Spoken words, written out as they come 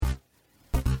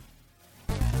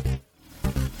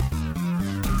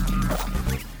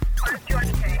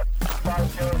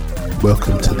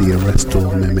Welcome to the Arrest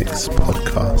All Mimics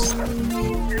podcast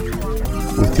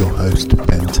with your host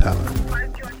Ben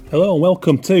Talon. Hello and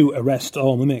welcome to Arrest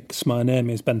All Mimics. My name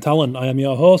is Ben Talon. I am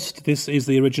your host. This is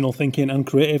the Original Thinking and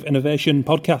Creative Innovation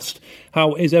podcast.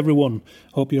 How is everyone?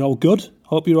 Hope you're all good.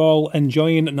 Hope you're all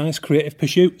enjoying nice creative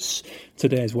pursuits.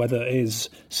 Today's weather is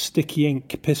sticky ink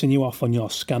pissing you off on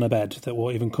your scanner bed that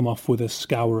won't even come off with a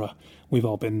scourer. We've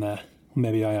all been there.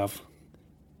 Maybe I have.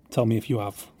 Tell me if you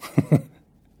have.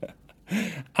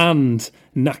 And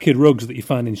knackered rugs that you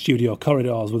find in studio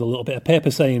corridors with a little bit of paper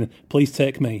saying, please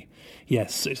take me.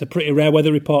 Yes, it's a pretty rare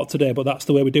weather report today, but that's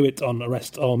the way we do it on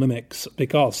Arrest All Mimics,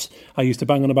 because I used to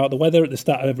bang on about the weather at the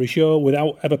start of every show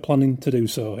without ever planning to do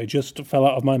so. It just fell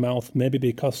out of my mouth, maybe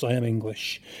because I am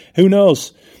English. Who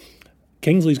knows?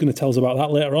 Kingsley's going to tell us about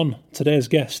that later on. Today's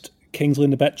guest, Kingsley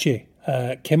Nebechi,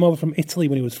 came over from Italy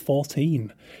when he was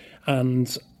 14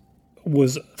 and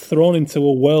was thrown into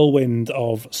a whirlwind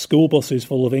of school buses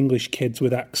full of English kids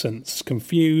with accents,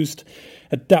 confused,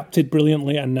 adapted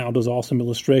brilliantly, and now does awesome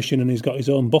illustration, and he's got his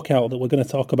own book out that we're going to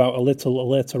talk about a little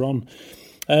later on.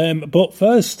 But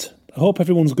first, I hope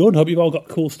everyone's good. I hope you've all got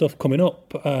cool stuff coming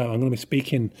up. I'm going to be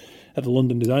speaking at the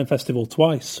London Design Festival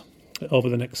twice over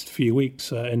the next few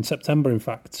weeks, in September in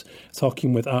fact,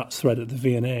 talking with Arts Thread at the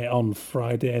V&A on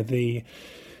Friday the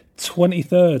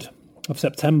 23rd of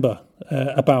September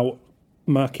about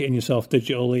marketing yourself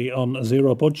digitally on a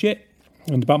zero budget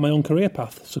and about my own career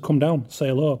path. So come down, say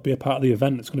hello, be a part of the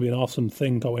event. It's going to be an awesome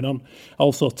thing going on.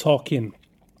 Also talking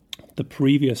Sunday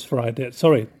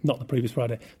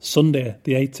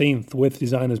the 18th with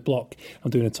Designers Block.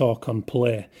 I'm doing a talk on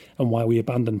play and why we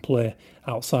abandon play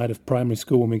outside of primary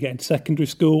school. When we get into secondary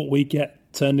school, we get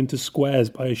turned into squares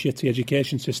by a shitty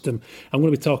education system. I'm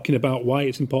going to be talking about why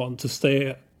it's important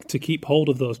to keep hold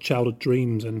of those childhood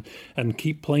dreams and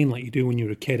keep playing like you do when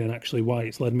you're a kid, and actually why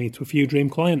it's led me to a few dream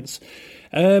clients.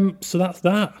 So that's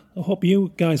that. I hope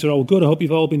you guys are all good. I hope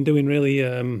you've all been doing really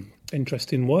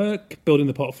interesting work, building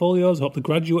the portfolios. I hope the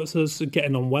graduates are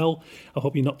getting on well. I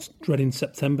hope you're not dreading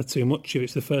September too much if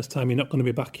it's the first time you're not going to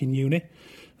be back in uni.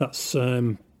 That's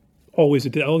always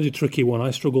a tricky one.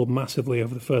 I struggled massively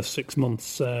over the first 6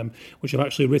 months, which I've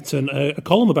actually written a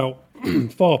column about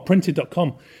for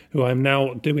Printed.com, who I'm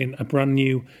now doing a brand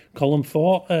new column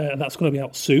for. That's going to be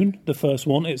out soon, the first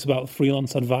one. It's about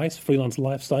freelance advice, freelance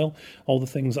lifestyle, all the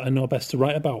things that I know best to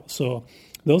write about. So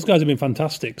those guys have been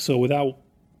fantastic. So without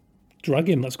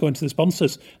dragging, let's go into the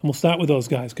sponsors, and we'll start with those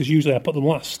guys because usually I put them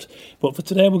last, but for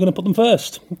today we're going to put them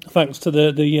first, thanks to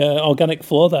the organic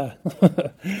flow there.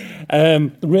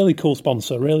 Really cool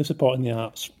sponsor, really supporting the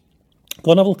arts.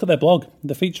 Go and have a look at their blog.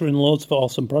 They're featuring loads of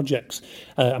awesome projects.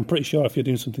 I'm pretty sure if you're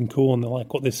doing something cool and they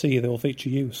like what they see, they will feature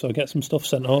you. So get some stuff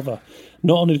sent over.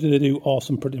 Not only do they do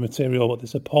awesome printed material, but they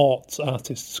support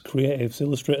artists, creatives,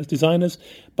 illustrators, designers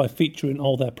by featuring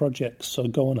all their projects. So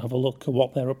go and have a look at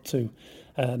what they're up to.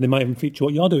 They might even feature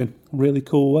what you're doing. Really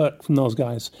cool work from those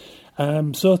guys.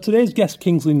 So today's guest,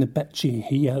 Kingsley Nebechi,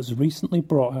 he has recently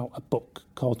brought out a book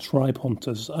called Tribe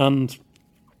Hunters, and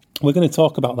we're going to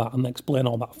talk about that and explain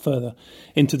all that further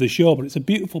into the show. But it's a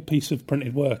beautiful piece of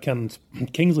printed work, and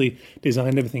Kingsley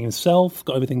designed everything himself,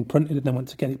 got everything printed, and then went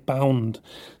to get it bound.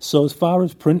 So as far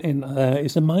as printing,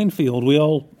 it's a minefield. We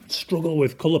all struggle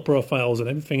with colour profiles and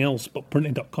everything else, but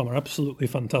Printed.com are absolutely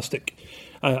fantastic.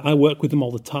 I work with them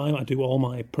all the time. I do all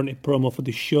my printed promo for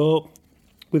this show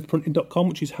with Printed.com,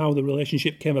 which is how the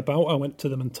relationship came about. I went to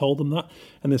them and told them that,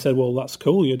 and they said, well, that's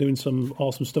cool, you're doing some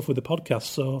awesome stuff with the podcast,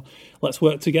 so let's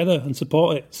work together and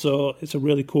support it. So it's a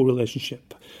really cool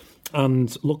relationship,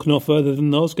 and look no further than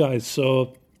those guys.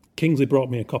 So Kingsley brought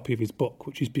me a copy of his book,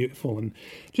 which is beautiful, and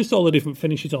just all the different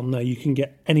finishes on there. You can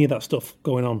get any of that stuff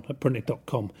going on at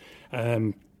Printed.com.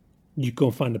 You go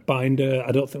and find a binder.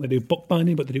 I don't think they do book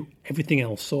binding, but they do everything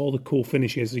else. So all the cool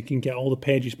finishes, you can get all the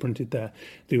pages printed there.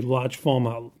 They do large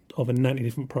format, over 90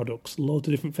 different products, loads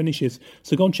of different finishes.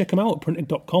 So go and check them out at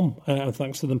Printed.com. And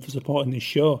thanks to them for supporting this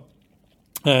show.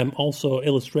 Also,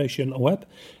 Illustration Web,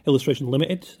 Illustration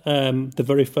Limited, the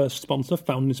very first sponsor,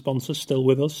 founding sponsor, still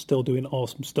with us, still doing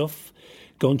awesome stuff.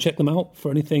 Go and check them out for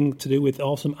anything to do with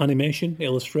awesome animation,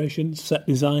 illustration, set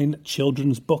design,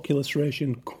 children's book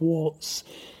illustration, quotes.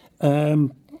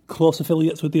 Close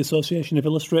affiliates with the Association of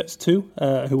Illustrators too,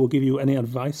 who will give you any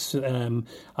advice. I'm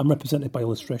represented by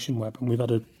Illustration Web, and we've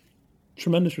had a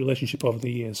tremendous relationship over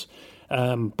the years.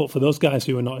 But for those guys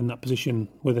who are not in that position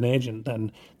with an agent,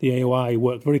 then the AOI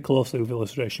work very closely with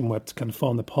Illustration Web to kind of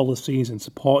form the policies and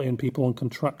supporting people on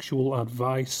contractual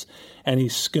advice, any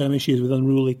skirmishes with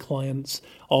unruly clients,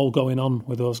 all going on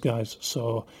with those guys.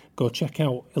 So go check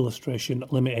out Illustration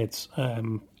Limited.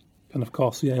 And of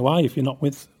course the AOI if you're not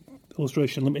with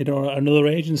Illustration Limited or another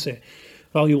agency.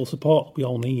 Valuable support we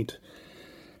all need.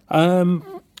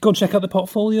 Go and check out the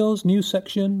portfolios, news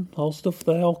section, all stuff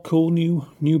there, all cool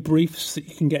new briefs that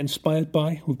you can get inspired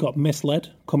by. We've got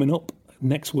Misled coming up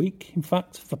next week, in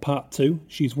fact, for part 2.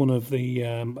 She's one of the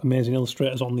amazing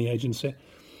illustrators on the agency.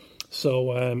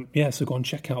 So, so go and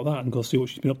check out that and go see what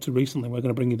she's been up to recently. We're going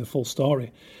to bring you the full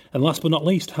story. And last but not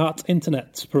least, Heart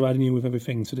Internet, providing you with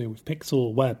everything to do with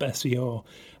pixel, web, SEO,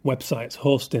 websites,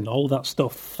 hosting, all that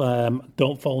stuff.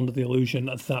 Don't fall under the illusion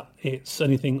that it's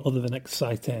anything other than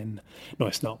exciting. No,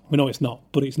 it's not. We know it's not,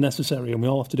 but it's necessary, and we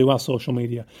all have to do our social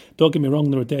media. Don't get me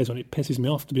wrong, there are days when it pisses me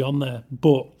off to be on there,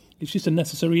 but it's just a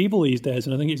necessary evil these days,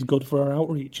 and I think it's good for our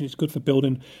outreach, and it's good for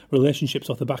building relationships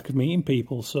off the back of meeting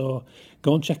people. So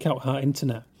go and check out Heart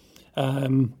Internet.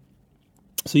 Again,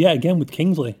 with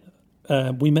Kingsley,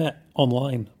 we met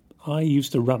online. I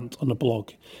used to rant on a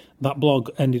blog. That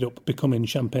blog ended up becoming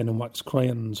Champagne and Wax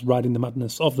Crayons, Riding the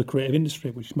Madness of the Creative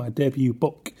Industry, which is my debut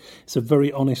book. It's a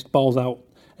very honest, balls-out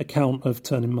account of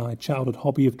turning my childhood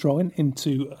hobby of drawing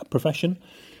into a profession,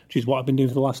 which is what I've been doing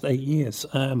for the last 8 years.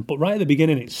 But right at the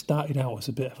beginning, it started out as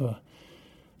a bit of a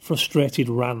frustrated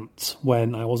rant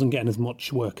when I wasn't getting as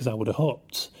much work as I would have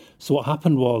hoped. So what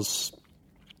happened was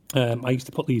I used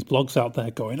to put these blogs out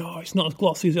there going, it's not as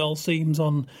glossy as it all seems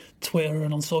on Twitter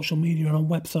and on social media and on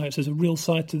websites. There's a real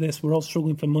side to this. We're all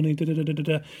struggling for money,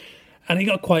 da-da-da-da-da. And he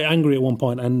got quite angry at one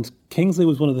point, and Kingsley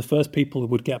was one of the first people who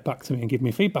would get back to me and give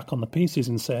me feedback on the pieces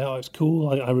and say, it's cool,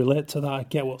 I relate to that, I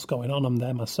get what's going on, I'm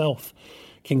there myself.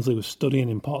 Kingsley was studying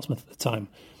in Portsmouth at the time,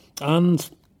 and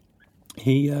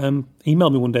he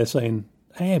emailed me one day saying,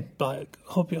 hey,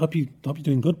 hope you're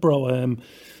doing good, bro. Are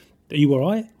you all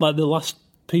right? Like, the last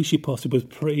piece you posted was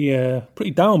pretty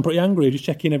down, pretty angry, just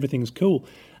checking everything's cool.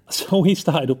 So we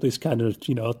started up this kind of,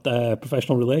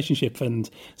 professional relationship and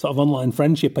sort of online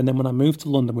friendship. And then when I moved to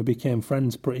London, we became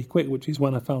friends pretty quick, which is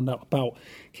when I found out about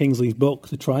Kingsley's book,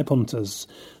 The Tribe Hunters.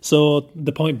 So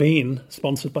the point being,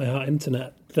 sponsored by Heart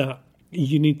Internet, that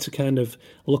you need to kind of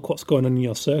look what's going on in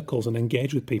your circles and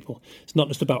engage with people. It's not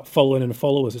just about following and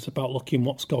followers. It's about looking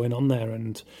what's going on there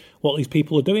and what these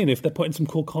people are doing. If they're putting some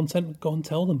cool content, go and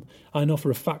tell them. I know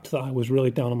for a fact that I was really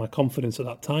down on my confidence at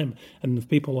that time, and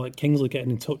people like Kingsley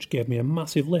getting in touch gave me a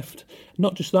massive lift.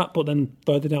 Not just that, but then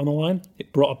further down the line,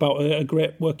 it brought about a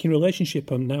great working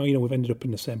relationship, and now, we've ended up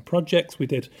in the same projects. We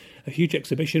did a huge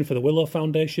exhibition for the Willow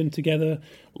Foundation together,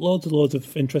 loads and loads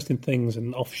of interesting things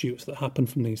and offshoots that happen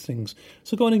from these things.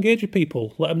 So go and engage with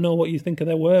people, let them know what you think of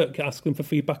their work, ask them for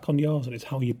feedback on yours, and it's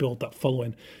how you build that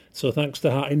following. So thanks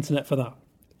to Heart Internet for that.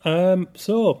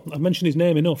 So I've mentioned his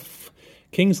name enough.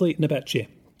 Kingsley Nebechi,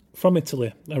 from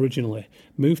Italy originally,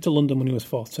 moved to London when he was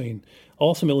 14.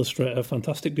 Awesome illustrator,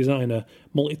 fantastic designer,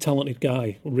 multi-talented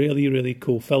guy, really, really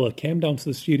cool fella. Came down to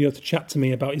the studio to chat to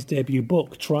me about his debut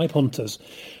book, Tribe Hunters.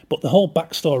 But the whole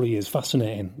backstory is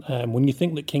fascinating. When you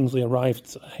think that Kingsley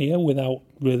arrived here without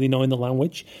really knowing the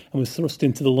language and was thrust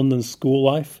into the London school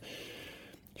life,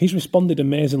 he's responded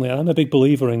amazingly. I'm a big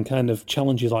believer in kind of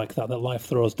challenges like that life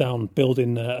throws down,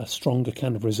 building a stronger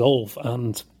kind of resolve.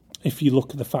 And if you look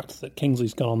at the fact that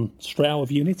Kingsley's gone straight out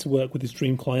of uni to work with his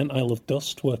dream client,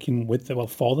 iLoveDust, working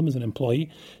for them as an employee,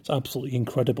 it's absolutely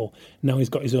incredible. Now he's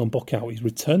got his own book out. He's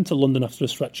returned to London after a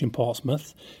stretch in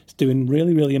Portsmouth. He's doing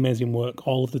really, really amazing work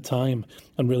all of the time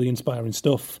and really inspiring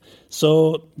stuff.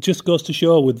 So just goes to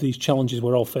show with these challenges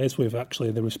we're all faced with,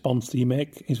 actually, the response that you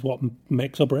make is what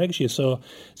makes or breaks you. So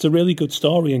it's a really good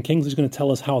story, and Kingsley's going to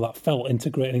tell us how that felt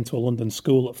integrating into a London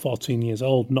school at 14 years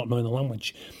old, not knowing the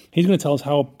language. He's going to tell us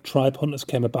how Tribe Hunters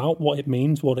came about, what it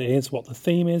means, what it is, what the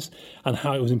theme is, and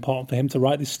how it was important for him to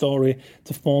write this story,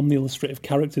 to form the illustrative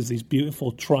characters, these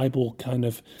beautiful tribal kind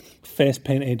of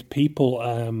face-painted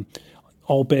people,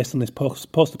 all based on this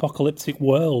post-apocalyptic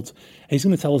world. He's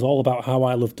going to tell us all about how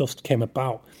iLoveDust came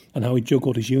about and how he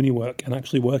juggled his uni work and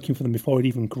actually working for them before he'd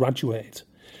even graduated.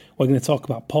 We're going to talk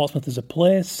about Portsmouth as a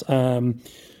place,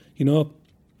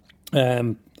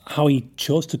 how he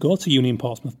chose to go to uni in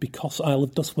Portsmouth because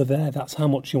iLoveDust were there. That's how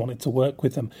much he wanted to work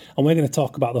with them. And we're going to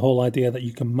talk about the whole idea that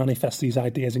you can manifest these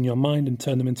ideas in your mind and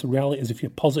turn them into reality as if you're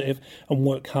positive and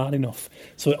work hard enough.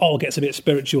 So it all gets a bit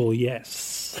spiritual,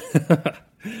 yes.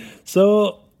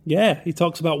 So, yeah, he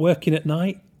talks about working at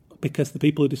night because the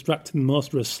people who distract him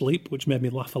most are asleep, which made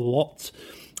me laugh a lot.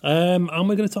 And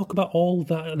we're going to talk about all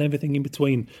that and everything in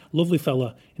between. Lovely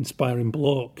fella, inspiring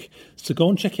bloke. So go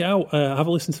and check it out. Have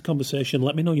a listen to the conversation.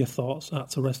 Let me know your thoughts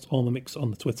at Arrest All the Mix on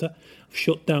the Twitter. I've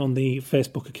shut down the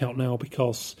Facebook account now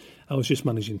because I was just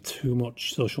managing too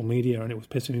much social media and it was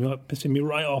pissing me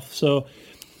right off. So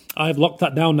I've locked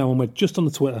that down now, and we're just on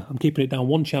the Twitter. I'm keeping it down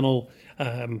one channel.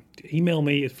 Email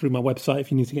me through my website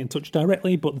if you need to get in touch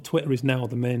directly, but the Twitter is now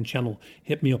the main channel.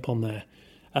 Hit me up on there.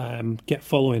 Get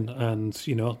following, and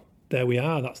there we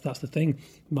are. That's the thing.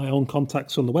 My own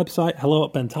contacts on the website,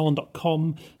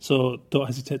 hello@bentalon.com, so don't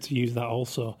hesitate to use that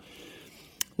also.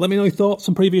 Let me know your thoughts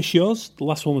on previous shows. The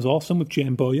last one was awesome with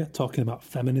Jane Bowyer talking about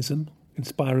feminism,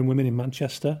 inspiring women in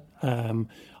Manchester, and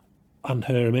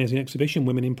her amazing exhibition,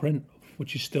 Women in Print,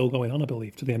 which is still going on, I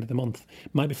believe, to the end of the month.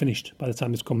 Might be finished by the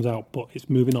time this comes out, but it's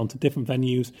moving on to different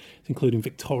venues, including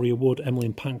Victoria Wood,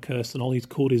 Emmeline Pankhurst, and all these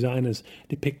cool designers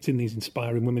depicting these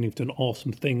inspiring women who've done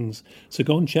awesome things. So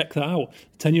go and check that out.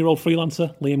 10-year-old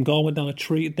freelancer, Liam Gore, went down a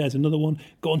treat. There's another one.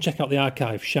 Go and check out the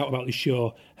archive. Shout about this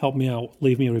show. Help me out.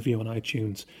 Leave me a review on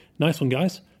iTunes. Nice one,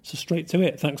 guys. So straight to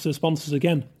it. Thanks to the sponsors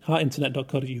again.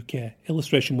 heartinternet.co.uk,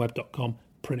 illustrationweb.com,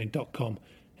 printing.com.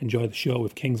 Enjoy the show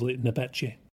with Kingsley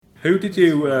Nebechi. Who did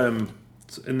you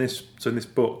in this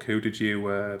book? Who did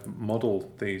you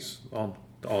model these on,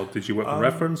 or did you work from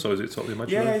reference, or is it totally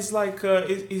imaginary? Yeah, it's like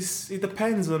it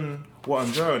depends on what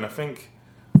I'm drawing. I think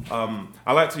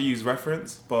I like to use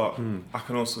reference, but I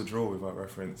can also draw without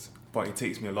reference. But it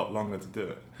takes me a lot longer to do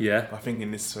it. Yeah. I think in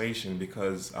this situation,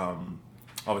 because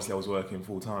obviously I was working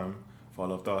full time for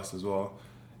iLoveDust as well,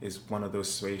 is one of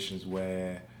those situations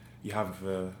where you have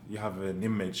an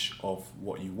image of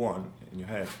what you want in your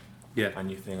head. Yeah.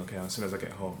 And you think, okay, as soon as I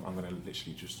get home, I'm gonna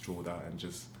literally just draw that and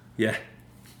just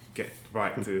get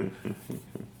right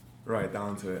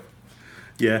down to it.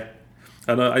 Yeah.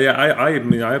 And I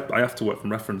mean I have to work from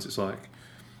reference. It's like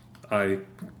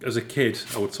as a kid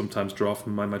I would sometimes draw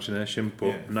from my imagination,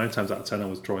 but 9 times out of 10 I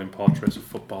was drawing portraits of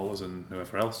footballers and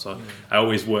whoever else. So I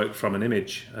always worked from an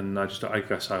image, and I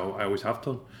guess I always have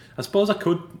done. I suppose I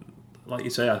could, like you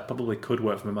say, I probably could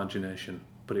work from imagination,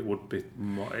 but it would be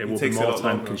more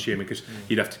time consuming, because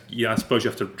you'd have to. I suppose you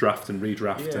have to draft and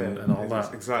redraft and all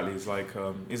that. Exactly. It's like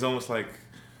it's almost like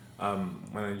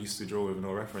when I used to draw with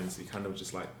no reference, you kind of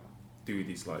just like do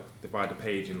these, like divide the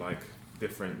page in like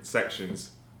different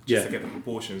sections just to get the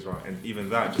proportions right, and even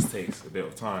that just takes a bit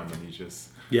of time, and you just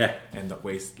end up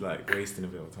wasting a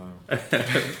bit of time.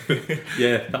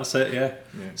 Yeah, that's it. Yeah.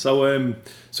 So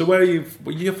where are you?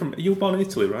 You're from? You were born in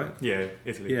Italy, right? Yeah,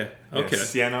 Italy. Yeah. Okay.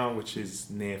 Siena, which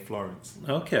is near Florence.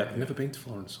 Okay, I've never been to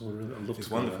Florence, so I'd love to. It's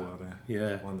wonderful out there.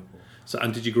 Yeah, wonderful. So,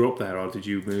 and did you grow up there, or did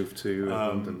you move to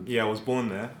London? Yeah, I was born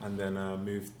there, and then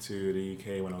moved to the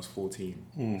UK when I was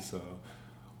 14. So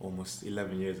almost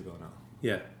 11 years ago now.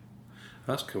 Yeah,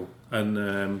 that's cool.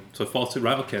 And so 40,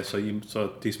 right? Okay, so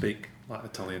do you speak like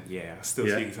Italian? Yeah, I still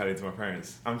speak Italian to my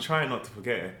parents. I'm trying not to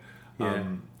forget it. I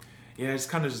just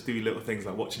kind of just do little things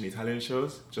like watching Italian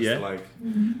shows, just to like.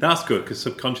 That's good, because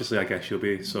subconsciously, I guess you'll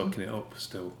be soaking it up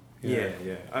still. Yeah.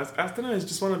 I don't know. It's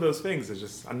just one of those things. It's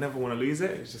just I never want to lose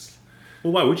it. It's just.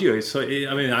 Well, why would you?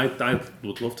 I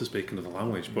would love to speak another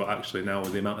language, but actually now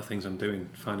with the amount of things I'm doing,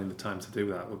 finding the time to do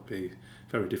that would be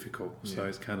very difficult. So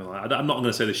it's kind of like, I'm not going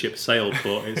to say the ship sailed,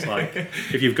 but it's like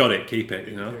if you've got it, keep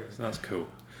it. So that's cool.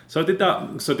 So did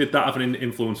that have an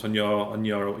influence on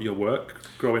your work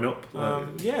growing up?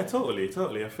 Yeah,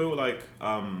 totally. I feel like,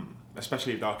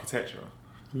 especially with architecture,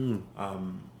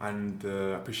 and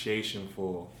the appreciation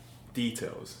for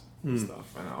details and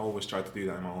stuff, and I always try to do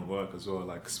that in my own work as well,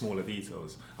 like smaller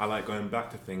details. I like going back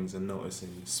to things and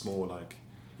noticing small, like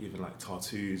even like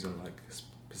tattoos and like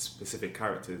specific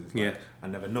characters. Like, I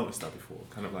never noticed that before.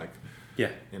 Kind of like. Yeah,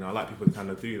 I like people to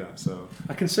kind of do that. So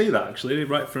I can see that actually,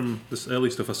 right from this early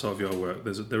stuff I saw of your work.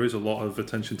 There is a lot of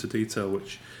attention to detail,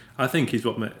 which I think is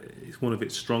one of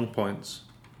its strong points,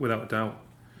 without a doubt.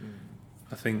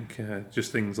 I think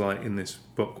just things like in this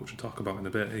book, which we'll talk about in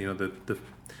a bit. The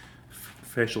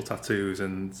facial tattoos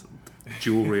and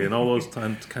jewelry and all those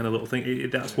kind of little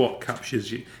things. That's what captures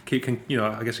you.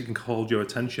 I guess it can hold your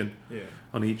attention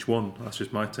on each one. That's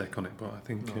just my take on it, but I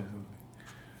think.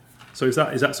 So is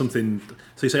that something?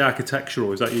 So you say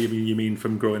architectural? Is that you mean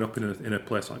from growing up in a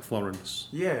place like Florence?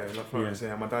 Yeah, like Florence.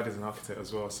 Yeah, my dad is an architect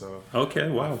as well, so okay,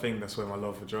 wow. I think that's where my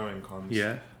love for drawing comes.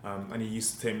 Yeah. And he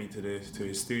used to take me to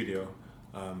his studio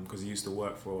because he used to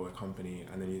work for a company,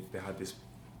 and then they had this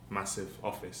massive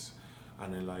office,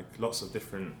 and then like lots of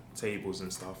different tables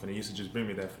and stuff, and he used to just bring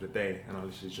me there for the day, and I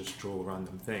literally just draw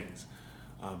random things,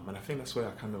 and I think that's where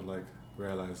I kind of like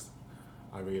realised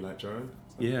I really like drawing.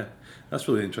 So. Yeah, that's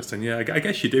really interesting. Yeah, I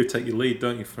guess you do take your lead,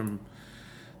 don't you, from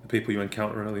the people you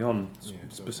encounter early on,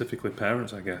 specifically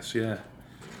parents, I guess. Yeah.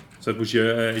 So was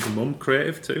your mum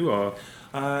creative too, or?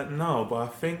 No, but I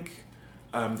think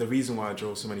the reason why I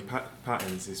draw so many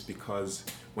patterns is because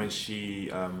when she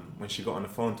got on the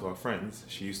phone to her friends,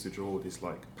 she used to draw these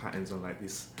like patterns on like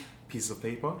these pieces of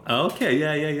paper. Oh, okay,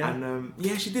 yeah. And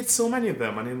yeah, she did so many of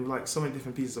them, and in like so many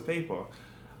different pieces of paper.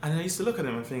 And I used to look at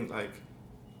them and think like,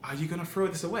 are you gonna throw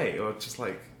this away or just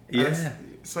like? Yeah.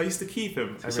 So I used to keep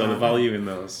them. So the value in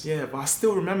those. Yeah, but I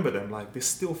still remember them. Like they're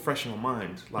still fresh in my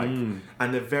mind. Like,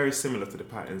 and they're very similar to the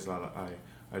patterns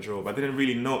I draw. But I didn't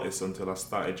really notice until I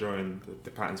started drawing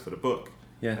the patterns for the book.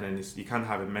 Yeah. And then you can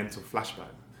have a mental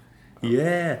flashback.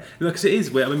 Yeah, because it is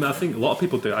weird. I mean, I think a lot of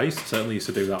people do. I certainly used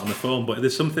to do that on the phone, but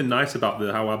there's something nice about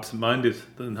how absent-minded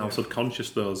and how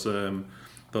subconscious those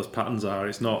patterns are.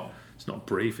 It's not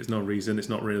brief. It's no reason. It's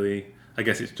not really. I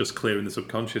guess it's just clearing the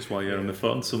subconscious while you're on the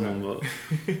phone to someone. But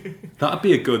that'd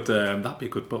be a good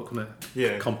book, wouldn't it?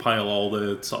 Yeah. Compile all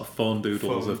the sort of phone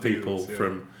doodles of people doodles,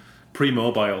 from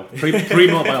pre-mobile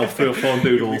through phone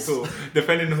doodles. Cool.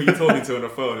 Depending on who you're talking to on the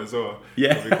phone as well.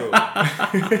 Yeah. That'd be cool.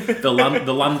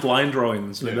 the landline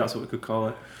drawings. Maybe that's what we could call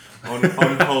it.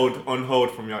 on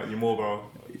hold from your mobile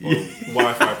or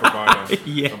Wi-Fi provider.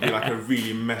 Yeah. It'll be like a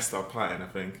really messed up pattern, I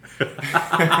think.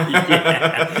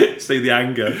 Yeah. See the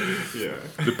anger. Yeah.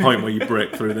 The point where you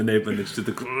break through the nib and it's just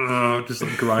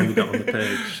like grinding it on the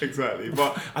page. Exactly.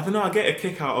 But I don't know, I get a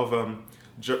kick out of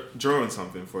drawing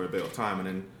something for a bit of time and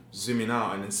then zooming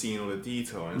out and then seeing all the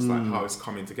detail and it's like how it's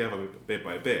coming together bit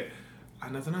by bit.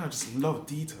 And I don't know, I just love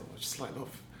detail. I just like love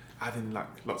adding like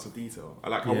lots of detail.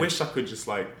 I wish I could just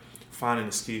like find an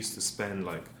excuse to spend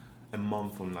like a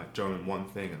month on like drawing one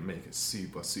thing and make it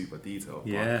super detailed.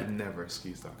 But I could never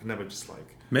excuse that. I could never just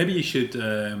like. Maybe you should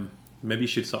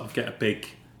sort of get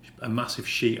a massive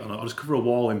sheet on it, or just cover a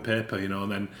wall in paper,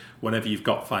 and then whenever you've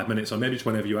got 5 minutes, or maybe just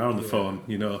whenever you are on the phone,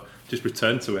 just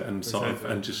return to it and sort of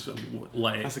and just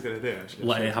let it. That's a good idea. Actually.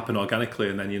 Let it happen organically,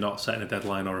 and then you're not setting a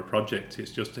deadline or a project.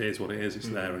 It's just it is what it is. It's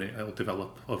there, and it'll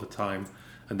develop over time.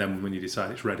 And then when you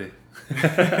decide it's ready, you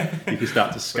can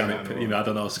start to scan it. I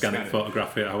don't know, scan it,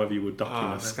 photograph it, however you would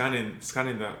document it.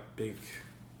 Scanning that big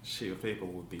sheet of paper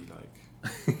would be like.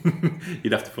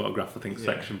 You'd have to photograph, I think,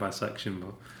 section by section,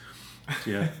 but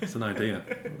yeah, it's an idea.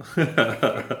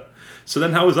 So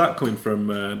then, how was that coming from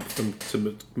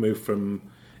to move from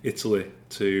Italy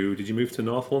to? Did you move to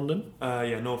North London?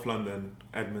 Yeah, North London,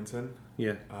 Edmonton.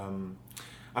 Yeah.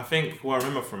 I think what I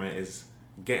remember from it is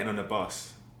getting on a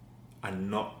bus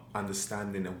and not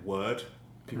understanding a word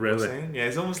people were saying. Yeah,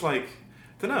 it's almost like,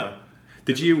 I don't know.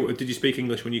 Did you speak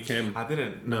English when you came? I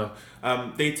didn't. No.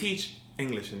 They teach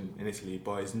English in Italy,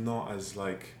 but it's not as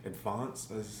like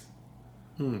advanced as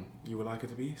you would like it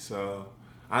to be. So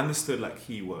I understood like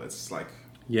keywords, like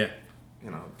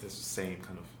just saying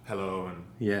kind of hello and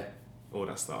all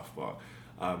that stuff. But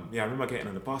I remember getting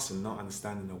on the bus and not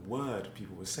understanding a word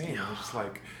people were saying. I was just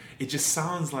like, it just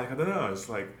sounds like, I don't know. It's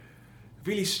like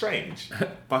really strange.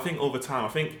 But I think over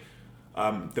time,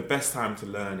 the best time to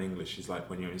learn English is like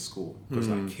when you're in school, because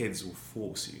like kids will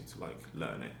force you to like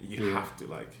learn it. You have to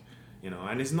like,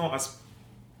 and it's not as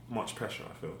much pressure,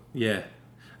 I feel. Yeah.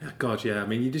 God, yeah. I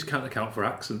mean, you just can't account for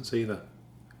accents either.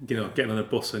 Getting on a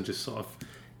bus and just sort of,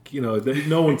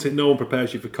 no one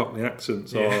prepares you for Cockney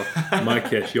accents or, in my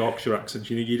case, Yorkshire accents.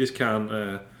 You just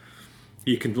can't.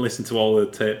 You can listen to all the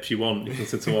tapes you want. You can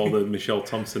listen to all the Michelle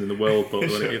Thompson in the world, but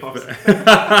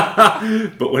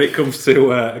when it comes to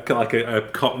like a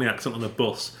Cockney accent on a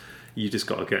bus, you just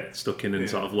got to get stuck in and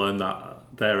sort of learn that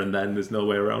there and then. There's no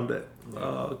way around it.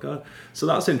 Oh God! So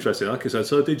that's interesting. Okay,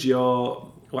 so did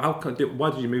your why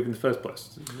did you move in the first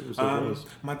place?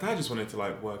 My dad just wanted to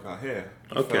like work out here.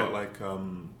 He felt like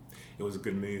it was a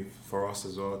good move for us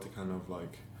as well to kind of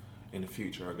like in the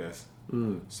future, I guess.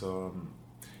 So.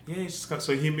 Yeah,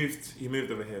 so he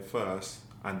moved over here first,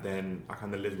 and then I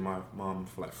kind of lived with my mum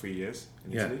for like 3 years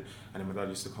in Italy, and then my dad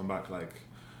used to come back like,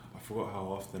 I forgot how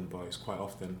often, but it was quite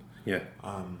often. Yeah.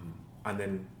 And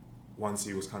then once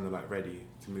he was kind of like ready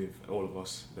to move, all of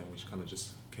us, then we kind of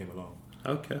just came along.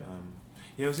 Okay.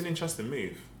 It was an interesting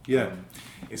move. Yeah.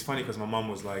 It's funny because my mum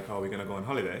was like, "Oh, we're gonna go on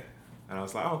holiday," and I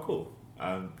was like, "Oh, cool."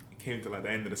 It came to like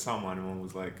the end of the summer, and my mum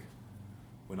was like,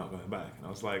 "We're not going back," and I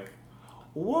was like,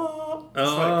 what? It's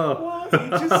like,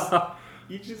 what?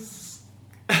 You just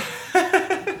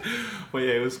But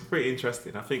yeah, it was pretty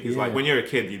interesting. I think it's like when you're a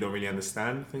kid, you don't really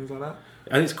understand things like that.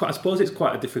 And I suppose it's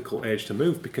quite a difficult age to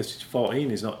move because 14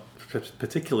 is not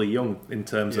particularly young in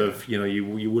terms of,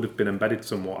 you would have been embedded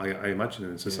somewhat, I imagine,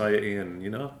 in society and,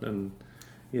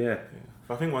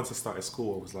 But I think once I started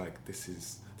school, I was like, this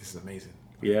is amazing.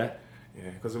 Yeah.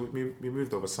 Yeah, because we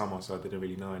moved over summer, so I didn't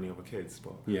really know any other kids.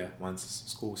 But once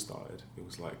school started, it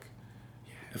was like,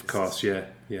 of course,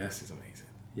 this is amazing.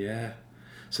 Yeah.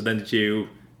 So then,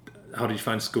 how did you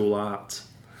find school art?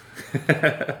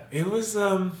 It was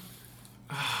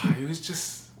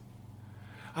just,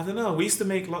 I don't know. We used to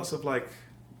make lots of like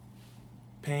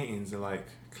paintings are like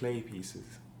clay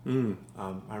pieces.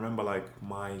 I remember like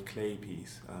my clay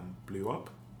piece blew up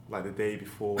like the day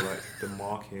before like the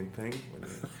marking thing. When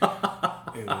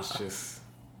it was just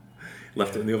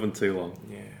Left it in the oven too long.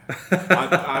 Yeah,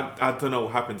 I don't know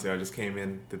what happened to it. I just came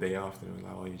in the day after and was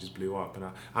like, oh, you just blew up, and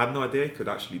I had no idea I could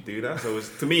actually do that. So it was,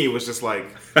 to me, it was just like,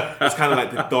 it's kind of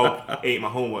like the dog ate my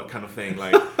homework kind of thing.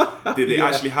 Like, did it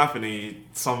actually happen? I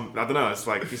don't know. It's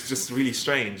like, it's just really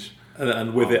strange.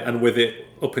 And with it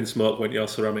up in smoke went your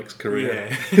ceramics career.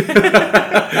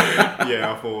 Yeah.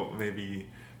 Yeah, I thought maybe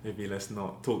let's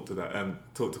not talk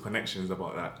to Connections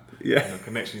about that. Yeah. You know,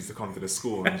 Connections to come to the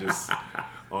school and just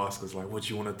ask us like, what do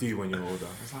you want to do when you're older?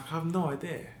 I was like, I have no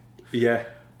idea. Yeah.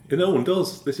 No one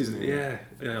does. This is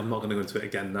I'm not going to go into it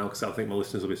again now because I think my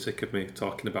listeners will be sick of me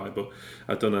talking about it. But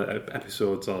I've done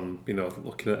episodes on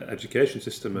looking at education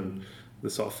system and the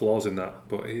sort of flaws in that.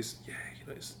 But it's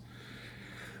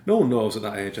no one knows at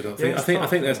that age. I don't think. I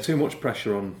think there's too much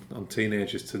pressure on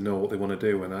teenagers to know what they want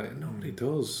to do, and nobody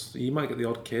does. You might get the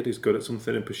odd kid who's good at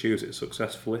something and pursues it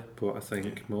successfully, but I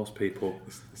think most people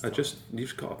you've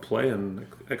just got to play and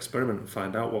experiment and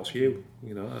find out what's you.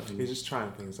 You're just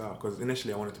trying things out. Because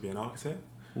initially I wanted to be an architect,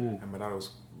 and my dad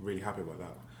was really happy about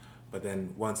that. But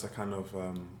then once I kind of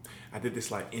I did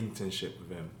this like internship with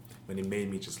him when he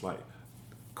made me just like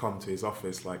come to his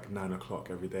office like 9 o'clock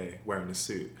every day wearing a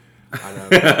suit.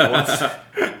 And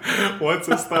once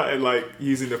I started like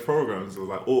using the programs, it was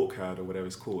like AutoCAD or whatever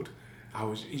it's called,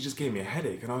 he just gave me a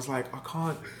headache, and I was like, I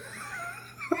can't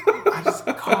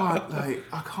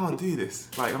do this.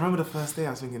 Like, I remember the first day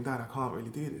I was thinking, Dad, I can't really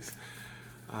do this.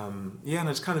 And I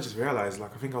just kind of just realized,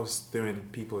 like, I think I was doing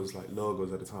people's like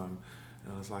logos at the time,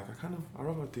 and I was like, I'd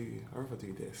rather do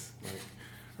this. Like,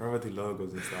 I'd rather do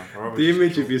logos and stuff. The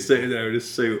image of you sitting there in a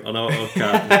suit on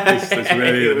AutoCAD,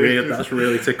 that's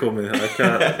really tickled me. I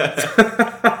can't.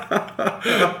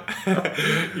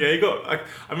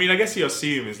 I guess you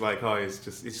assume it's like, oh, it's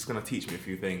just gonna teach me a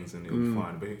few things and it'll be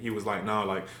fine. But he was like, no,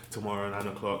 like tomorrow 9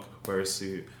 o'clock, wear a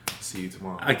suit. See you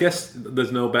tomorrow. I guess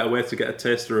there's no better way to get a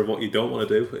taster of what you don't want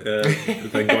to do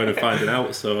than going and finding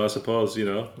out. So I suppose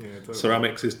totally.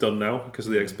 Ceramics is done now because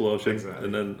of the explosion,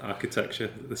 and then architecture,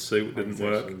 the suit didn't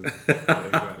work.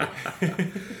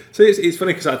 So it's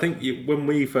funny because I think when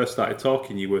we first started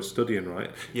talking, you were studying,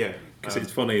 right? Yeah. Because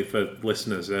it's funny for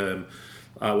listeners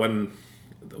when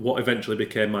what eventually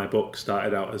became my book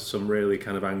started out as some really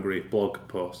kind of angry blog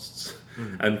posts,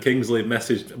 and Kingsley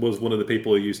was one of the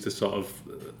people who used to sort of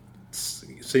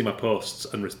see my posts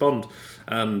and respond,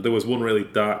 and there was one really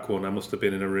dark one. I must have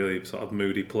been in a really sort of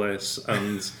moody place,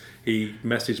 and he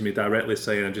messaged me directly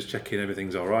saying, I'm just checking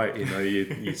everything's all right,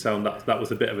 you sound that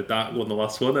was a bit of a dark one, the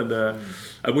last one, and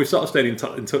we've sort of stayed in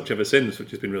touch ever since,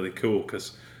 which has been really cool,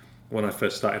 because when I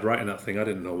first started writing that thing, I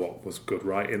didn't know what was good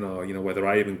writing or whether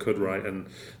I even could write. And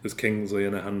there's Kingsley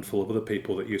and a handful of other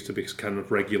people that used to be kind of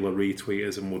regular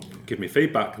retweeters and would give me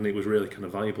feedback, and it was really kind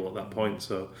of valuable at that point.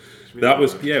 So really that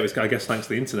was it was I guess thanks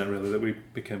to the internet really that we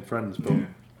became friends. But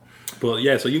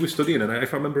so you were studying, and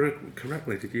if I remember it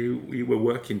correctly, you were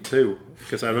working too?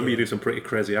 Because I remember you doing some pretty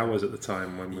crazy hours at the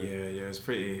time when we... Yeah, it's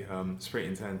pretty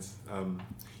intense.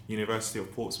 University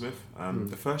of Portsmouth.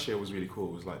 The first year was really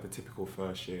cool. It was like the typical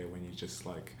first year when you just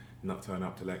like not turn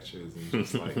up to lectures and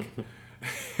just like.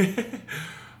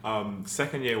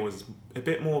 Second year was a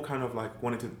bit more kind of like I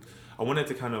wanted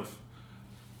to kind of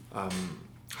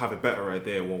have a better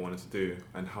idea of what I wanted to do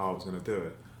and how I was going to do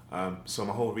it. So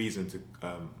my whole reason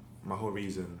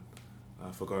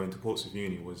for going to Portsmouth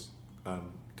Uni was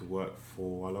to work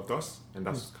for iLoveDust, and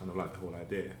that's kind of like the whole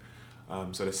idea.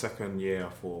 So the second year I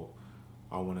thought,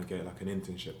 I want to get like an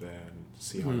internship there and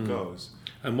see how it goes.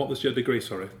 And what was your degree?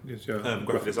 Sorry,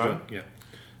 graphic design. Yeah,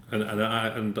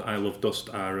 and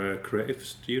iLoveDust are a creative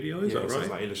studio. Is that right? So it's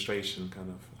like illustration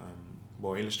kind of,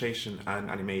 illustration and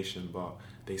animation, but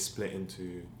they split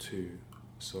into two.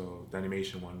 So the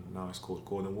animation one now is called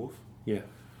Gordon Wolf. Yeah.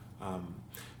 I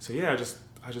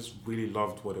just really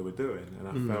loved what they were doing, and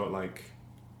I felt like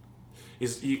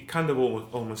you kind of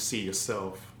almost see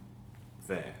yourself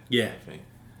there. Yeah. I think.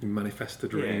 You manifest a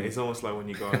dream. Yeah, it's almost like when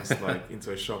you go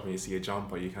into a shop and you see a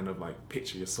jumper, you kind of like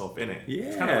picture yourself in it. Yeah.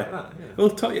 It's kind of like that.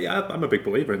 Well, I'm a big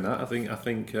believer in that. I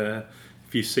think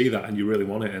if you see that and you really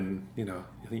want it, and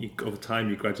I think over time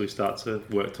you gradually start to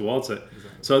work towards it.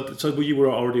 Exactly. So you were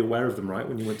already aware of them, right,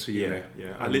 when you went to uni?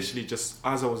 Yeah. I literally just,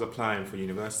 as I was applying for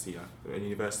universities,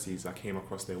 I came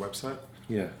across their website.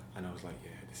 Yeah. And I was like, yeah,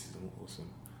 this is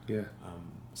awesome. Yeah.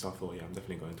 So I thought, I'm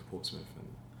definitely going to Portsmouth.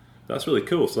 That's really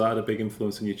cool. So that had a big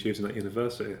influence in you choosing that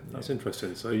university. That's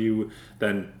interesting. So you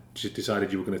then just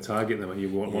decided you were going to target them and you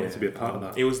wanted to be a part of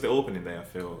that. It was the opening day, I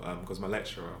feel, because my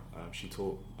lecturer, she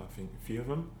taught, I think, a few of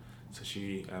them. So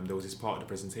she, there was this part of the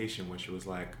presentation where she was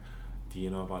like, "Do you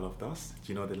know of iLoveDust?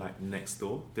 Do you know they're like next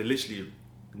door? They're literally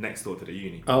next door to the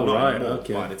uni." Oh, Not right, anymore,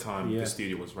 okay. But at the time, the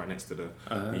studio was right next to the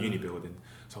uni building.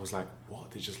 So I was like,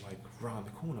 "What? They're just like round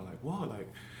the corner? Like what?" Like,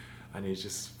 and it's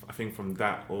just, I think from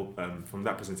that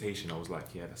presentation, I was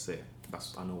like, "Yeah, that's it.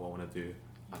 I know what I want to do.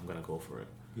 I'm gonna go for it."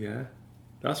 Yeah,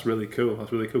 that's really cool.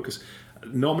 That's really cool because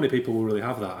not many people will really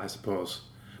have that, I suppose.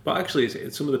 But actually,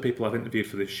 it's some of the people I've interviewed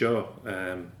for this show,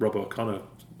 Rob O'Connor,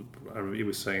 he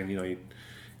was saying, he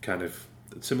kind of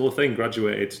similar thing.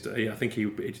 Graduated. I think he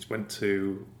just went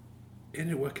to. He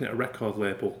ended up working at a record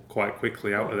label quite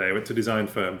quickly out of there. He went to a design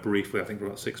firm briefly, I think for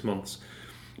about 6 months.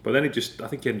 But then I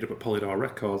think he ended up at Polydor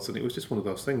Records, and it was just one of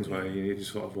those things where you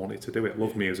just sort of wanted to do it,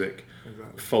 loved music,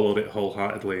 followed it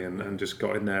wholeheartedly, and just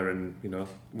got in there and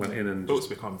went in and. Those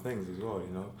become things as well,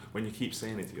 When you keep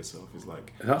saying it to yourself, it's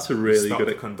like that's a really you start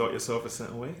good. to conduct yourself a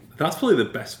certain way. That's probably the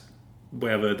best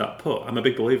way I've heard that put. I'm a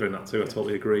big believer in that too. I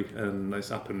totally agree, and it's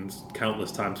happened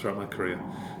countless times throughout my career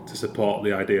to support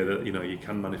the idea that you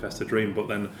can manifest a dream, but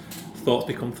then thoughts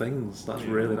become things. That's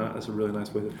really nice. That's a really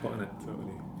nice way of putting it.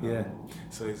 Totally. Yeah.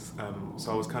 So it's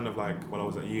so I was kind of like, while I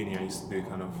was at uni, I used to do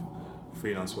kind of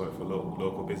freelance work for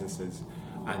local businesses,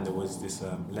 and there was this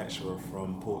lecturer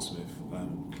from Portsmouth,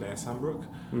 Claire Sambrook,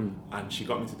 and she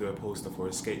got me to do a poster for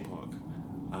a skate park,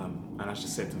 and I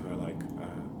just said to her like,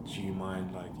 "Do you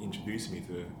mind like introducing me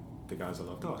to the guys at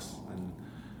iLoveDust?" And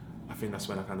I think that's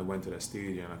when I kind of went to their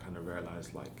studio and I kind of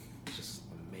realised like it's just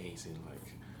amazing, like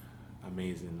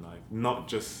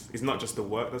it's not just the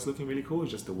work that's looking really cool,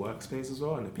 it's just the workspace as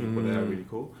well, and the people there are really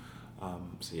cool.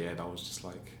 So yeah, that was just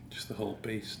like the whole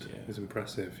beast is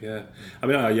impressive. Yeah, I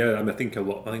mean, I think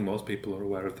most people are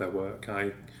aware of their work.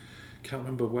 I can't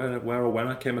remember where or when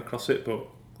I came across it, but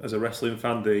as a wrestling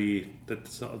fan, the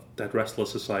sort of Dead Wrestler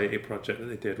Society project that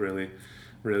they did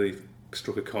really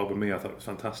struck a chord with me. I thought it was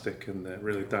fantastic, and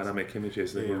really dynamic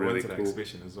images. They were really I went to cool. that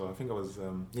exhibition as well. I think I was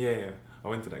I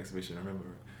went to that exhibition. I remember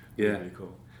it. Yeah, really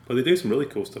cool. Well, they do some really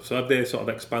cool stuff. So have they sort of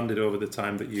expanded over the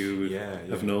time that you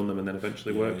have known them and then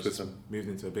eventually worked with them? Moved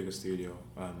into a bigger studio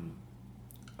in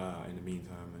the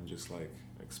meantime, and just like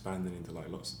expanding into like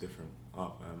lots of different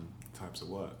art types of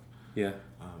work. Yeah.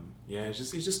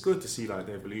 It's just good to see like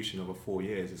the evolution over 4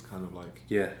 years. It's kind of like,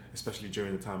 especially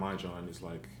during the time I joined,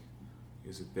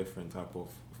 it's a different type of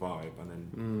vibe, and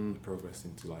then it progressed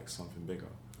into like something bigger.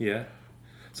 Yeah.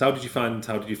 So how did you find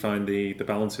the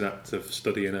balancing act of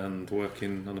studying and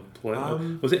working on a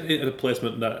play? Was it a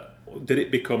placement did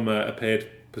it become a paid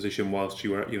position whilst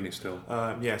you were at uni still?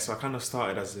 So I kind of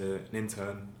started as an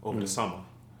intern over the summer,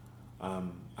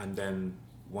 and then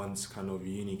once kind of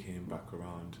uni came back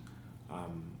around,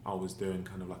 I was doing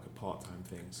kind of like a part-time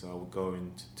thing, so I would go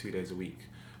in 2 days a week,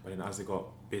 but then as they got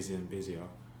busier and busier,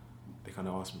 they kind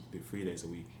of asked me to do 3 days a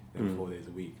week, then 4 days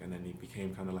a week, and then it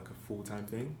became kind of like a full-time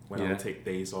thing when I would take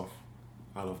days off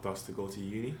iLoveDust to go to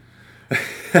uni.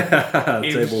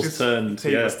 Tables turned,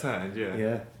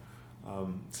 yeah.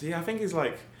 I think it's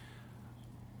like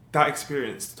that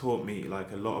experience taught me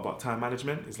like a lot about time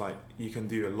management. It's like you can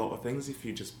do a lot of things if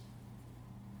you just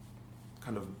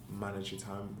kind of manage your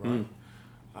time right.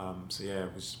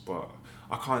 It was, but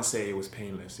I can't say it was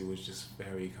painless. It was just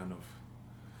very kind of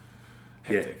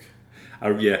hectic. I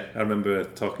remember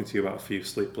talking to you about a few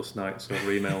sleepless nights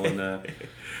over email, and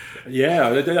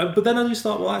but then I just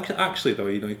thought, well, actually though,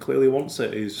 he clearly wants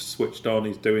it. He's switched on.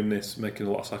 He's doing this, making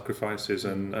a lot of sacrifices,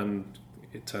 and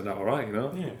it turned out all right.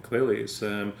 Clearly, it's.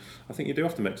 I think you do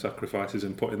have to make sacrifices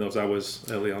and put in those hours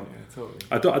early on. Yeah, totally.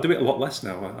 I do it a lot less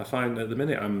now. I find at the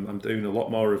minute I'm doing a lot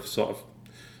more of sort of.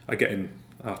 I get in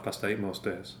 8:30 most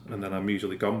days, and then I'm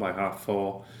usually gone by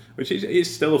 4:30. Which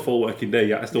is still a full working day,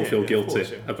 yet I still feel guilty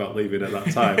about leaving at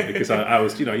that time because I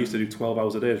was, I used to do 12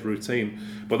 hours a day as routine.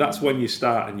 But that's when you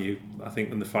start, and I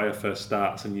think when the fire first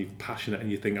starts and you're passionate and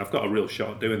you think, I've got a real shot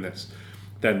at doing this,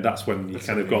 then that's when you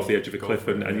kind of go off the edge of a cliff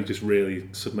and you just really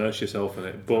submerge yourself in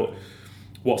it. But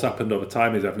what's happened over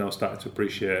time is I've now started to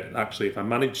appreciate, actually, if I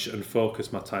manage and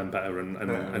focus my time better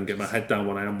and get my head down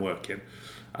when I am working,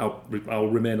 I'll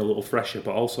remain a little fresher,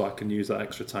 but also I can use that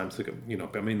extra time to go,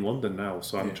 I'm in London now,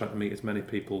 so I'm trying to meet as many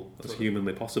people as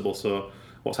humanly possible. So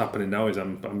what's happening now is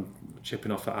I'm chipping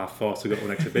off at 4:30 to go to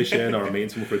an exhibition, or I'm meeting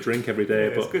someone for a drink every day.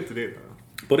 But it's good to do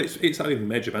that. But it's having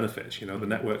major benefits, the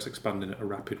network's expanding at a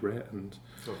rapid rate, and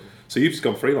so you've just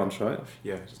gone freelance, right?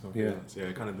 Yeah, just gone freelance. Yeah,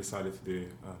 I kind of decided to do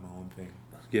my own thing.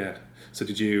 Yeah. So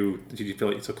did you feel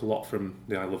like you took a lot from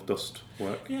the iLoveDust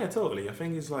work? Yeah, totally. I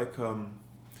think it's like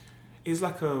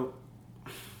a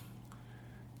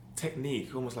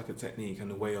technique, almost like a technique,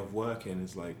 and the way of working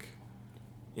is like,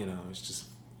 it's just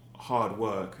hard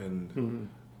work and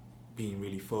being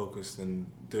really focused and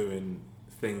doing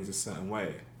things a certain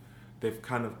way. They've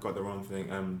kind of got their own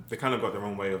thing. They kind of got their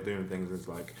own way of doing things. It's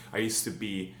like I used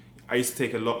to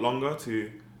take a lot longer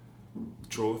to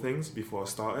draw things before I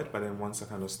started, but then once I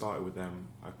kind of started with them,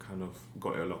 I kind of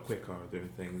got it a lot quicker doing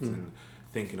things and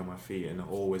thinking on my feet, and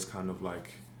always kind of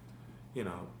like,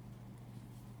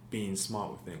 being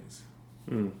smart with things.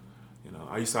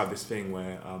 I used to have this thing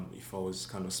where if I was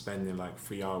kind of spending like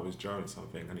 3 hours drawing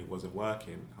something and it wasn't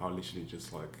working, I would literally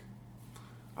just like,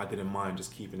 I didn't mind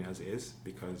just keeping it as it is,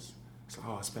 because it's like,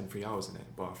 I spent 3 hours in it.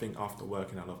 But I think after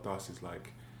working at iLoveDust, is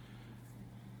like,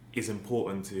 it's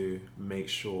important to make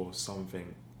sure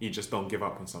something, you just don't give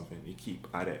up on something, you keep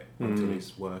at it until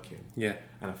it's working. Yeah.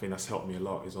 And I think that's helped me a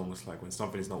lot. It's almost like when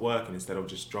something is not working, instead of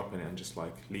just dropping it and just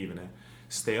like leaving it,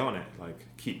 stay on it, like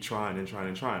keep trying and trying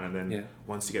and trying, and then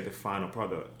once you get the final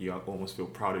product, you almost feel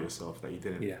proud of yourself that you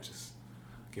didn't just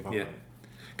give up on it.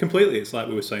 Completely. It's like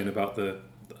we were saying about the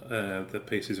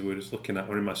pieces we were just looking at.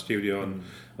 We're in my studio and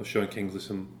I was showing Kingsley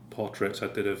some portraits I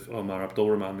did of Omar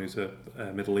Abdulrahman, who's a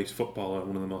Middle East footballer,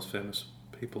 one of the most famous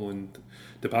people in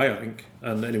Dubai, I think.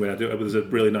 And anyway, there's a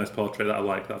really nice portrait that I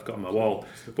like that I've got on my wall,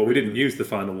 but we didn't use the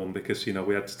final one because we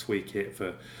had to tweak it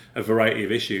for a variety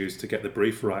of issues to get the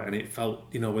brief right. And it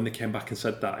felt, when they came back and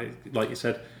said that, like you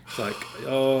said, it's like,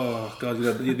 oh god,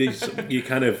 you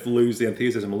kind of lose the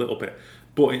enthusiasm a little bit.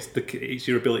 But it's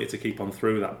your ability to keep on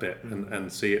through that bit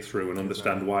and see it through and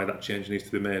understand why that change needs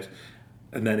to be made.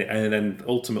 And then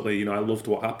ultimately, I loved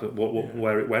what happened,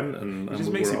 where it went, and it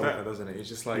just makes it better, doesn't it? It's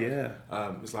just like,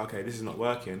 it's like, okay, this is not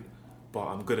working, but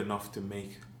I'm good enough to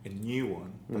make a new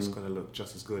one that's going to look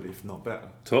just as good, if not better.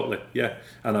 Totally, yeah.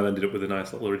 And I've ended up with a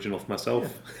nice little original for myself,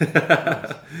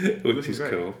 which is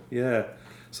cool. Yeah.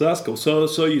 So that's cool. So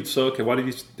okay. Why did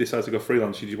you decide to go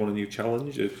freelance? Did you want a new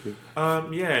challenge? A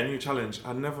new challenge.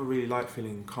 I never really liked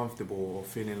feeling comfortable or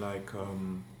feeling like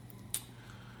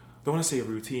I don't want to say a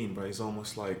routine, but it's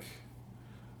almost like,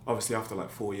 obviously after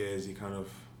like 4 years, you kind of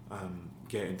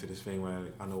get into this thing where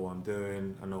I know what I'm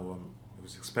doing, I know what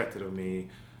was expected of me.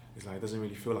 It's like, it doesn't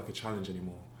really feel like a challenge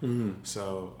anymore.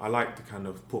 So I like to kind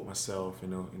of put myself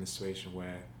in a situation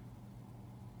where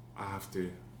I have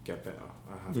to get better.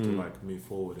 I have to like move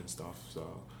forward and stuff.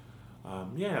 So I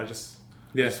just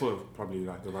sort of probably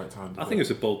like the right time. I think it's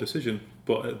a bold decision,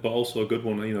 but also a good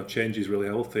one. Change is really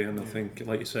healthy, and I think,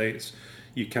 like you say,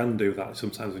 you can do that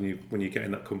sometimes when you get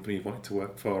in that company you want to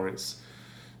work for.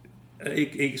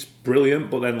 It's brilliant,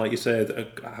 but then, like you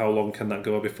said, how long can that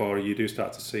go before you do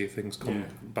start to see things come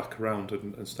back around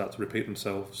and start to repeat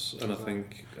themselves? And I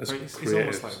think as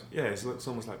creatives, it's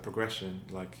almost like progression.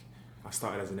 Like, I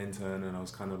started as an intern and I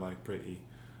was kind of like pretty,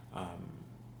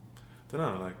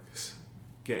 like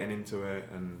getting into it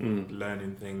and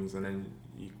learning things, and then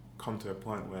you come to a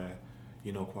point where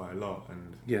you know quite a lot,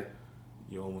 and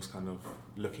you're almost kind of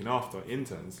looking after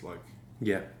interns, like,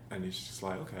 and it's just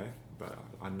like, okay, but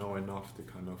I know enough to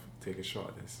kind of take a shot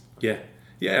at this.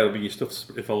 Your stuff's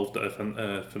evolved at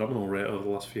a phenomenal rate over the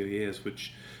last few years,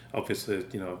 which obviously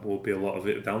will be a lot of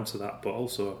it down to that, but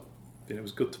also it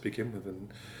was good to begin with, and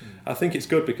I think it's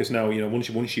good because now once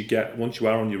you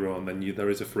are on your own, then there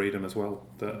is a freedom as well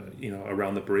that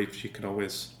around the briefs you can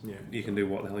always you can do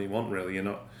what the hell you want, really. You're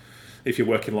not, if you're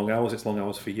working long hours, it's long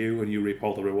hours for you and you reap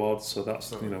all the rewards, so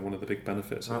that's one of the big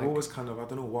benefits. I've always kind of, I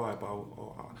don't know why, but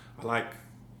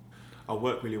I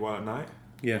work really well at night.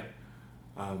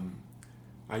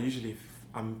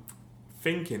 I'm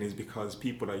thinking is because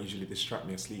people that usually distract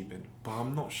me are sleeping, but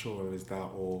I'm not sure is that,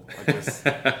 or I just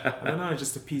I don't know,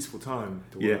 just a peaceful time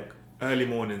to work. Early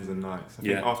mornings and nights. I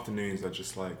think afternoons are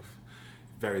just like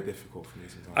very difficult for me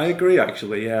sometimes. I agree,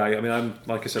 actually. I mean, I'm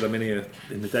like I said, I'm in here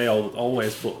in the day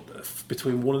always, but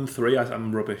between 1 and 3,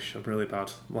 I'm rubbish. I'm really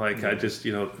bad. Like I just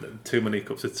too many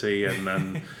cups of tea, and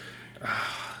then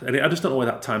and I just don't know where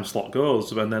that time slot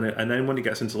goes. And then when it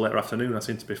gets into later afternoon, I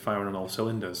seem to be firing on all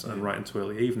cylinders, and right into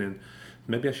early evening.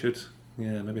 Maybe I should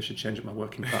change up my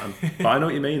working pattern. But I know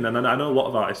what you mean, and I know a lot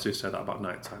of artists who say that about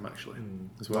night time actually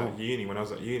as well. Like when I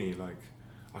was at uni, like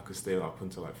I could stay up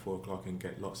until like 4 o'clock and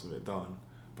get lots of it done,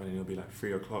 but then it'll be like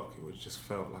 3 o'clock. It would just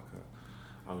felt like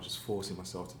I was just forcing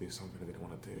myself to do something I didn't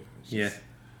want to do.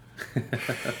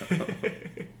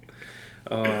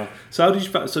 So how did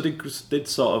you? Did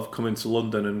sort of come into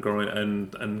London and growing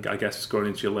and I guess growing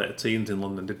into your later teens in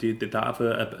London? Did that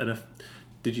have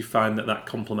did you find that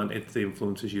complemented the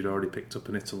influences you'd already picked up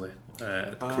in Italy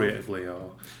creatively,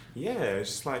 or? Yeah, it's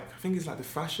just like, I think it's like the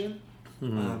fashion.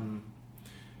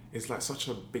 It's like such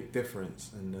a big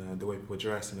difference in the way people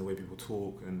dress and the way people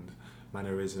talk and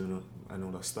mannerism and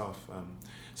all that stuff.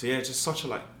 So yeah, it's just such a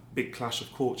like big clash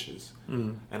of cultures,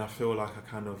 and I feel like I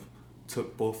kind of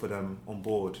took both of them on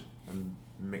board and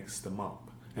mixed them up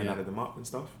and added them up and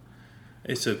stuff.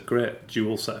 It's a great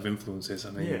dual set of influences.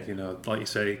 I mean, you know, like you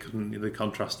say, the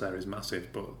contrast there is massive,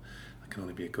 but that can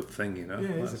only be a good thing, you know. Yeah,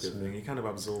 it's a good thing. You kind of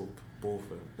absorb both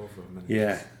of them.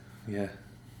 Yeah,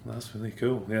 that's really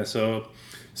cool. Yeah, so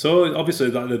obviously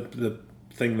the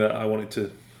thing that I wanted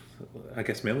to, I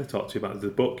guess, mainly talk to you about is the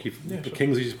book.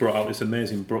 Kingsley just brought out this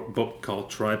amazing book called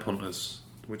Tribe Hunters,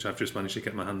 which I've just managed to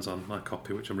get my hands on, my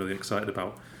copy, which I'm really excited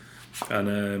about.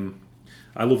 And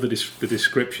I love the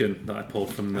description that I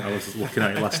pulled from. I was looking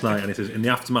at it last night, and it says, "In the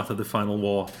aftermath of the final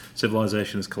war,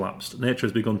 civilization has collapsed. Nature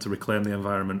has begun to reclaim the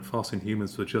environment, forcing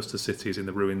humans to adjust to cities in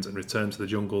the ruins and return to the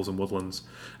jungles and woodlands.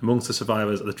 Amongst the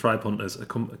survivors are the tribe hunters, a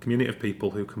community of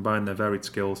people who combine their varied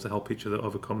skills to help each other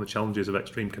overcome the challenges of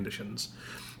extreme conditions.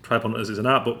 Tribe Hunters is an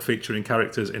art book featuring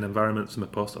characters in environments from a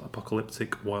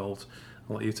post-apocalyptic world."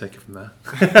 I'll let you take it from there.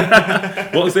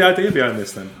 What was the idea behind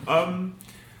this then?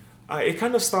 It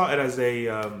kind of started as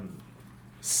a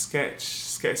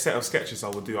set of sketches I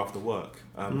would do after work.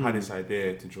 I had this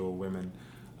idea to draw women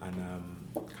and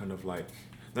kind of like,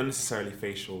 not necessarily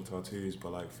facial tattoos,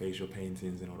 but like facial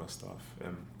paintings and all that stuff.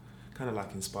 Kind of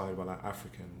like inspired by like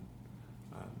African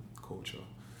culture.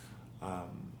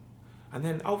 And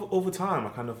then over time, I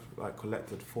kind of like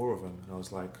collected 4 of them, and I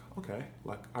was like, okay,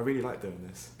 like I really like doing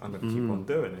this. I'm gonna keep on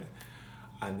doing it.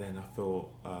 And then I thought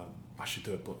I should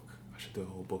do a book. I should do a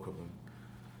whole book of them.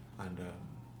 And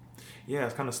yeah, I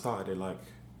kind of started it like,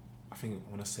 I think I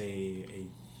want to say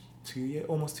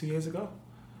almost 2 years ago.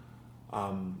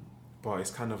 But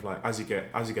it's kind of like as you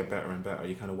get better and better,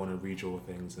 you kind of want to redraw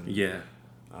things and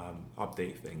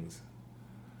update things.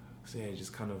 So yeah,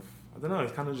 just kind of, I don't know,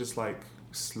 it's kind of just like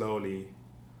slowly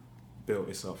built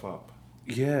itself up.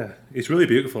 Yeah, it's really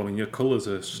beautiful. I mean, your colours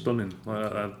are stunning.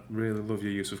 I really love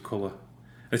your use of colour.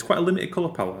 It's quite a limited colour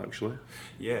palette, actually.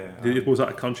 Yeah. Was that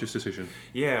a conscious decision?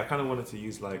 Yeah, I kind of wanted to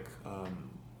use like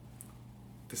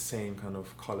the same kind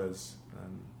of colours.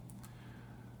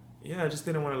 Yeah, I just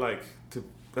didn't want to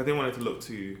I didn't want it to look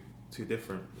too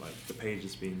different, like the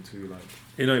pages being too like...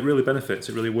 You know, it really benefits.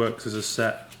 It really works as a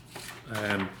set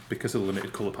because of the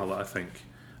limited colour palette, I think.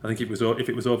 If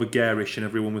it was over garish and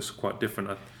everyone was quite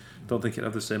different, I don't think it'd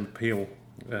have the same appeal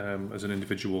as an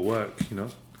individual work, you know?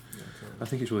 Yeah, totally. I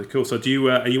think it's really cool. So do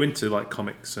you are you into like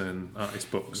comics and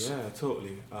artist books? Yeah,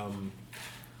 totally.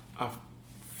 I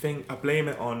think I blame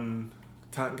it on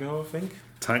Tank Girl, I think.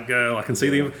 Tank Girl, I can see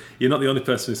you're not the only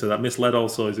person who said that. Miss Led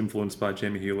also is influenced by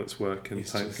Jamie Hewlett's work and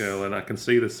Tank Girl, and I can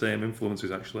see the same influences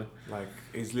actually. Like,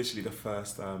 it's literally the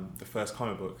first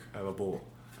comic book I ever bought.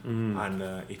 And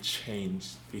it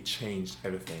changed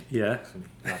everything. Yeah.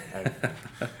 Like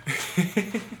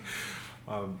everything.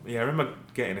 I remember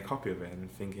getting a copy of it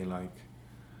and thinking like,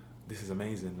 this is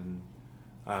amazing,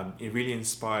 and it really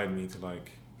inspired me to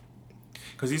like,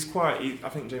 because I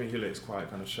think Jamie Hewlett is quite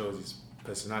kind of shows his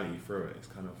personality through it. It's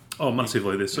kind of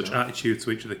massively. There's such attitude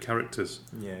to each of the characters.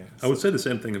 Yeah. I would say the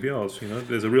same thing of yours. You know,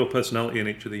 there's a real personality in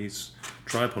each of these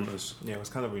tribe hunters. Yeah, I was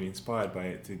kind of really inspired by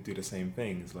it to do the same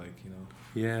things, like, you know.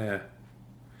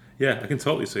 Yeah, I can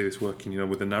totally see this working, you know,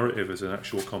 with the narrative as an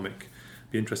actual comic.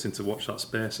 Be interesting to watch that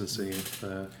space and see if...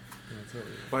 Yeah,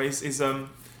 totally. But it's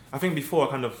I think before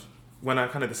when I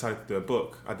decided to do a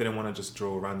book, I didn't want to just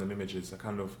draw random images. I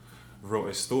kind of wrote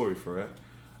a story for it,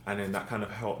 and then that kind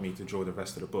of helped me to draw the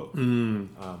rest of the book.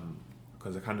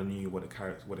 Because I kind of knew what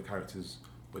the characters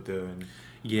were doing.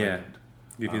 Yeah,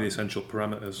 give you the essential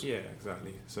parameters. Yeah,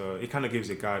 exactly. So it kind of gives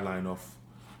you a guideline of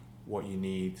what you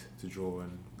need to draw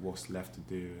and what's left to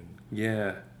do. And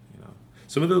yeah, you know,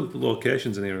 some of the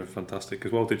locations in here are fantastic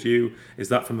as well. Is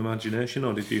that from imagination,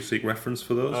 or did you seek reference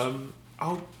for those?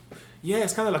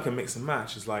 It's kind of like a mix and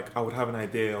match. It's like I would have an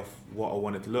idea of what I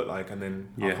want it to look like, and then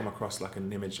I'll come across like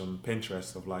an image on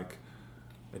Pinterest of like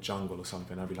a jungle or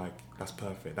something. I'd be like, that's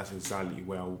perfect. That's exactly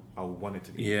where I want it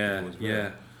to be. Yeah.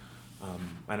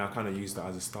 And I kind of use that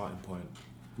as a starting point.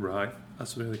 Right,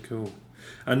 that's really cool.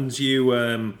 And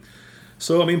you,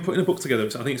 so I mean, putting a book together, I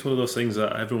think it's one of those things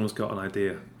that everyone's got an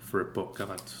idea for a book. I've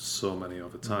had so many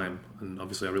over time, and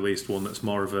obviously I released one that's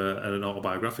more of an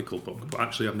autobiographical book, but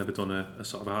actually I've never done a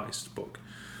sort of artist book.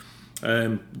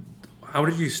 How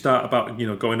did you start about, you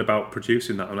know, going about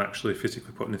producing that and actually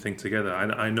physically putting the thing together?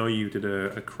 I know you did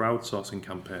a crowdsourcing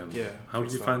campaign. Yeah. How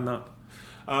did you find that?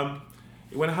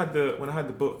 when I had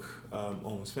the book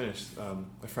almost finished,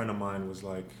 a friend of mine was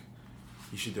like,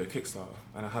 "You should do a Kickstarter,"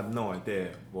 and I had no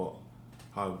idea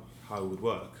how it would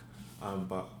work.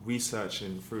 But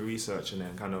researching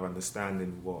and kind of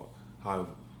understanding how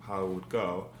it would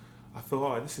go, I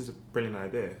thought, oh, this is a brilliant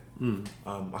idea.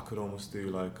 I could almost do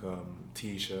like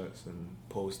T-shirts and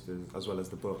posters as well as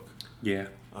the book. Yeah.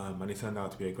 And it turned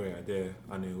out to be a great idea,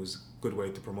 and it was a good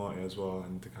way to promote it as well,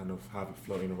 and to kind of have it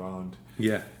floating around.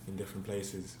 Yeah. In different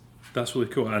places. That's really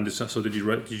cool. And so did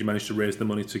you manage to raise the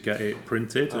money to get it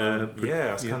printed?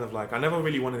 Yeah, it's kind of like I never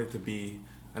really wanted it to be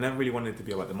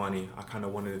about the money. I kind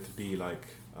of wanted it to be like,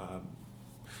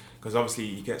 because obviously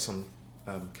you get some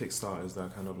Kickstarters that are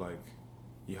kind of like,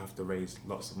 you have to raise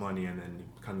lots of money, and then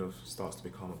it kind of starts to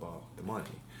become about the money.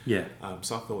 Yeah.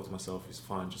 So I thought to myself, it's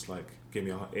fine, just like give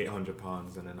me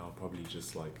 £800, and then I'll probably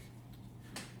just like,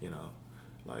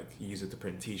 like use it to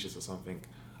print T-shirts or something.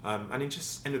 And it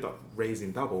just ended up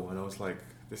raising double, and I was like,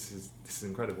 this is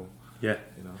incredible. Yeah.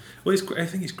 Well, I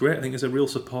think it's great. I think there's a real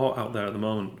support out there at the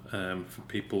moment for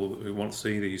people who want to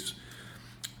see these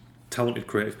talented,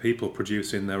 creative people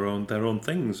producing their own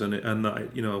things, and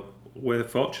that, we're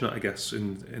fortunate, I guess,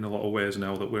 in a lot of ways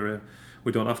now that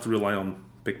we don't have to rely on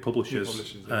big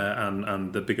publishers,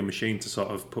 and the bigger machine to sort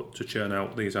of to churn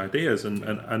out these ideas,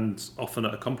 and often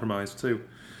at a compromise too,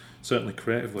 certainly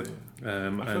creatively. I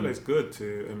feel it's good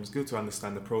to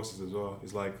understand the process as well.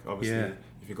 It's like, obviously,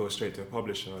 if you go straight to a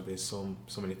publisher, there's so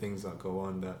many things that go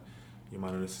on that you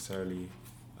might not necessarily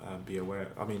be aware.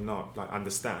 I mean, not like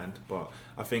understand, but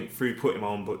I think through putting my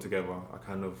own book together, I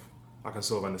can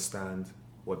sort of understand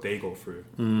what they go through.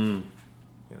 And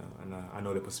I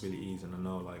know the possibilities, and I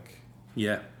know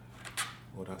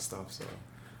all that stuff. So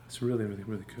it's really, really,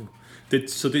 really cool.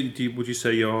 Would you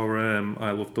say your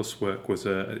iLoveDust work was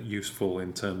useful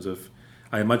in terms of?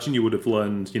 I imagine you would have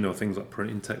learned, things like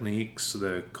printing techniques,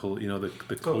 the color,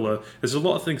 the color. There's a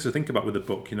lot of things to think about with the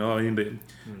book.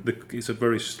 It's a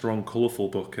very strong, colourful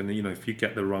book, and if you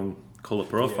get the wrong colour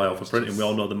profile for printing, we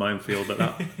all know the minefield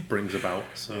that brings about.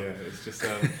 So it's just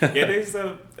there's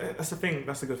that's the thing.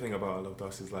 That's the good thing about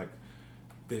iLoveDust is like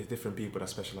there's different people that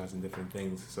specialise in different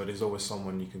things. So there's always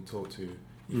someone you can talk to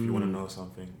if you want to know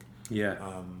something.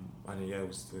 Yeah. It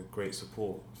was the great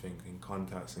support, I think, in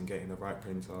contacts and getting the right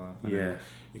printer. And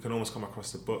you can almost come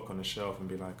across the book on the shelf and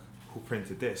be like, who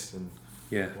printed this, and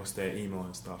what's their email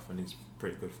and stuff, and it's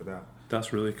pretty good for that.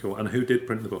 That's really cool. And who did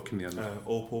print the book in the end?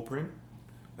 Opal Print,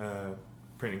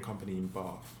 printing company in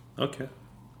Bath. Okay.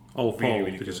 Opal,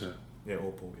 really did you say? Yeah,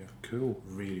 Opal, yeah. Cool.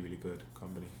 Really, really good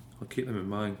company. I'll keep them in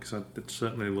mind, because I'd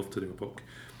certainly love to do a book.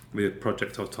 The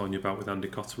project I was telling you about with Andy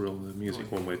Cotterill, the music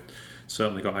one, we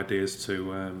certainly got ideas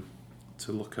to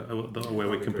look at where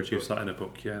we can produce that in a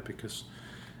book. Yeah, because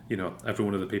every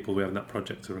one of the people we have in that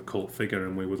project are a cult figure,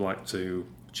 and we would like to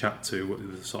chat to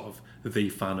the sort of the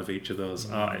fan of each of those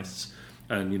artists,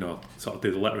 and sort of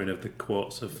do the lettering of the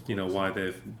quotes of why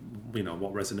they've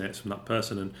what resonates from that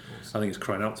person. And I think it's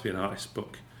crying out to be an artist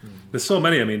book. There's so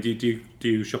many. I mean, do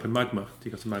you shop in Magma? Do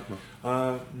you go to Magma?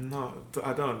 No,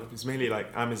 I don't. It's mainly like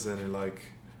Amazon and like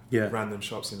random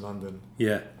shops in London.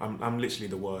 Yeah, I'm literally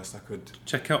the worst. I could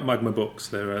check out Magma Books.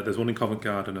 There's one in Covent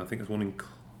Garden. I think there's one in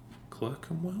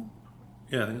Clerkenwell.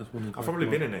 Yeah, I think there's one in Clerkenwell. I've probably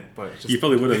been in it, but you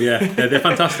probably would have. Yeah, they're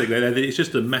fantastic. It's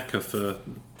just a mecca for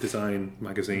design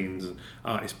magazines and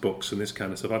artist books and this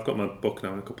kind of stuff. I've got my book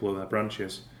now in a couple of their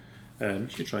branches. You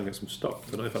should try and get some stock. I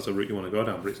don't know if that's a route you want to go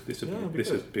down, but this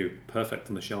would be perfect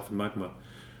on the shelf in Magma.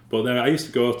 But I used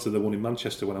to go to the one in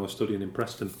Manchester when I was studying in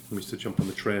Preston. We used to jump on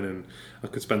the train, and I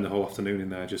could spend the whole afternoon in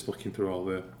there just looking through all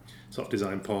the sort of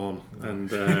design porn.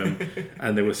 And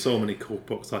and there were so many cool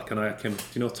books. Do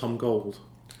you know Tom Gold?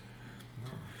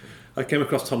 I came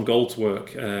across Tom Gold's work.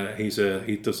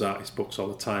 He does artist books all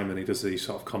the time, and he does these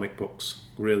sort of comic books,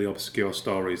 really obscure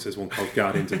stories. There's one called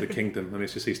Guardians of the Kingdom, and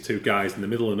it's just these two guys in the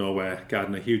middle of nowhere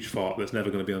guarding a huge fort that's never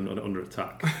going to be under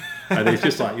attack. And it's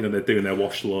just like they're doing their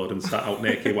wash load and sat out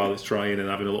naked while it's drying and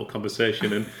having a little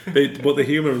conversation. But the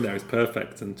humour in there is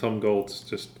perfect, and Tom Gold's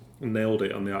just nailed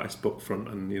it on the artist book front.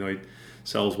 And he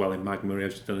sells well in Magma.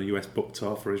 He's just done a US book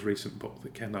tour for his recent book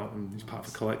that came out, and he's part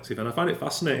of a collective. And I find it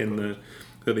fascinating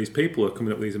that these people are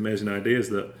coming up with these amazing ideas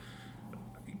that,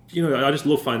 I just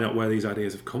love finding out where these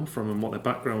ideas have come from and what their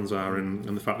backgrounds are, and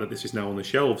the fact that this is now on the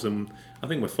shelves. And I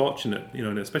think we're fortunate,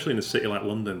 and especially in a city like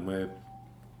London, where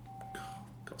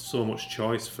got so much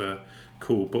choice for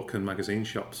cool book and magazine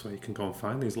shops where you can go and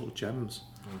find these little gems.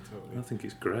 Oh, totally. I think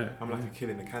it's great. I'm like a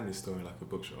kid in a candy store in like a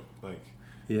bookshop. Like,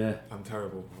 yeah, I'm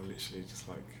terrible. I'm literally just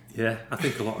like... Yeah, I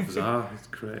think a lot of us are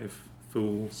creative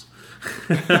fools.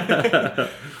 I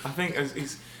think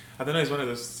it's one of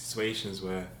those situations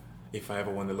where if I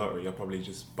ever won the lottery, I'll probably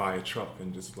just buy a truck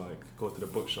and just like go to the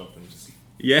bookshop and just.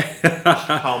 Yeah.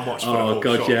 How much? For the whole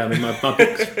shop? Yeah. I mean, my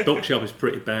bookshop is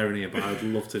pretty bare in here, but I'd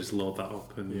love to just load that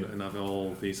up and have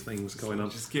all these things going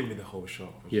on. Just give me the whole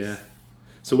shop. Yeah.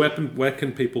 So where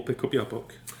can people pick up your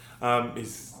book?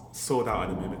 It's sold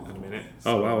out at the minute.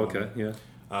 So, oh wow. Okay. Yeah.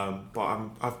 But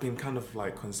I've been kind of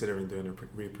like considering doing a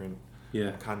reprint. Yeah.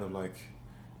 I'm kind of like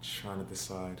trying to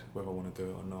decide whether I want to do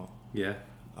it or not. Yeah.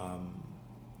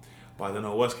 But I don't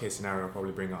know. Worst case scenario, I'll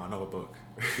probably bring out another book.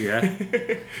 Yeah.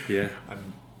 Yeah.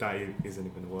 And that isn't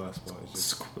even worse, but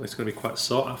it's going to be quite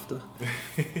sought after.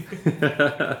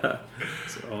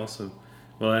 It's awesome.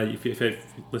 Well, if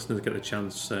listeners get the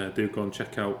chance, do go and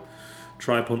check out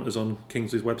Tribe Hunters on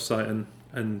Kingsley's website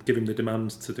and give him the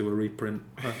demands to do a reprint.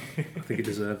 I think he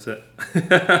deserves it.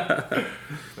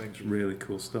 Thanks. Really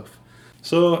cool stuff.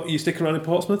 So, are you sticking around in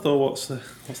Portsmouth, or what's the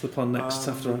plan next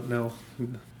after now?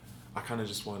 I kind of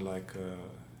just want like a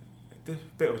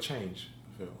bit of a change,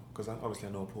 I feel, because obviously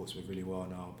I know Portsmouth really well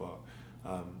now, but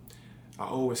I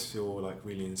always feel like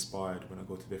really inspired when I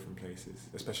go to different places,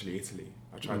 especially Italy.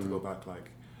 I try to go back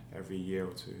like every year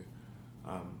or two.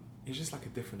 It's just like a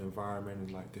different environment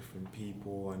and like different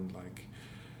people, and like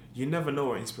you never know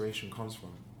where inspiration comes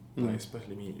from. Like,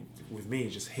 especially with me, it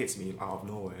just hits me out of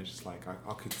nowhere. It's just like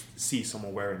I could see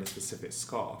someone wearing a specific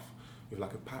scarf with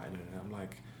like a pattern in it, and I'm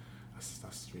like,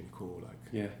 that's really cool. Like,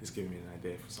 yeah, it's giving me an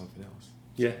idea for something else.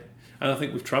 Yeah, and I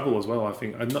think with travel as well. I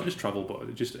think, and not just travel, but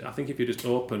I think if you're just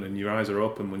open and your eyes are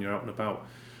open when you're out and about,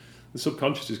 the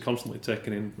subconscious is constantly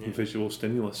taking in visual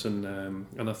stimulus, and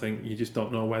I think you just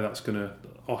don't know where that's gonna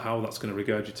or how that's gonna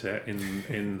regurgitate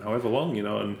in however long,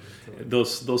 and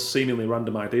those seemingly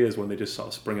random ideas, when they just sort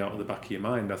of spring out of the back of your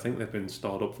mind, I think they've been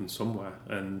stored up from somewhere,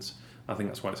 and I think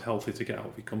that's why it's healthy to get out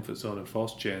of your comfort zone and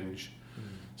force change.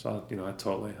 So I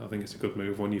think it's a good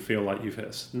move when you feel like you've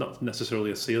hit not necessarily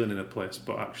a ceiling in a place,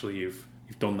 but actually you've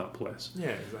done that place. Yeah,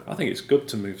 exactly. I think it's good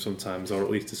to move sometimes, or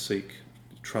at least to seek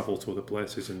travel to other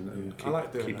places and keep, I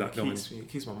like doing keep that going. going. It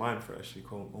keeps my mind fresh. It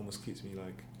almost keeps me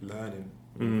like learning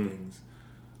new things.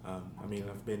 I mean,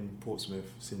 I've been in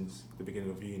Portsmouth since the beginning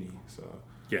of uni, so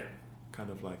yeah, kind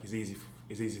of like it's easy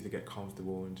to get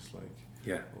comfortable and just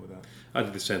like all that. I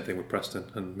did the same thing with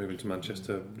Preston, and moving to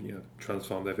Manchester,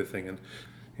 transformed everything, and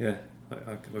I'm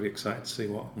very excited to see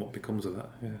what becomes of that.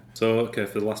 Yeah. So, okay,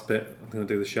 for the last bit, I'm going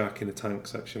to do the Shark in the Tank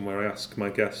section, where I ask my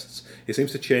guests. It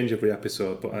seems to change every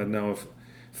episode, but I now have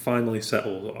finally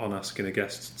settled on asking a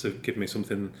guest to give me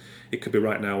something. It could be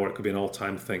right now, or it could be an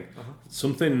all-time thing.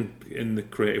 Something in the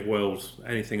creative world,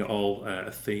 anything at all,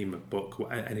 a theme, a book,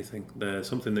 anything. There's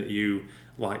something that you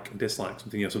like and dislike,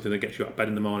 something that gets you out of bed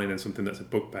in the morning, and something that's a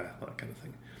bugbear, that kind of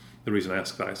thing. The reason I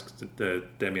ask that is because the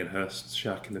Damien Hirst's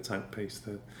Shark in the Tank piece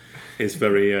is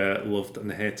very loved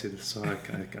and hated, so I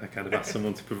kind of asked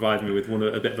someone to provide me with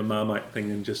a bit of a Marmite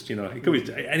thing, and just, it could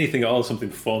be anything at all,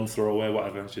 something fun, throw away,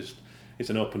 whatever.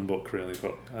 It's an open book, really,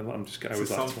 but I'm just... I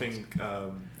always like something,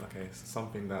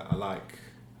 something that I like,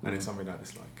 and it's something that I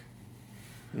dislike.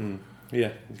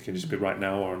 Yeah, it can just be right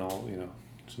now, or an all,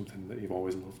 something that you've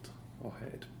always loved or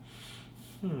hated.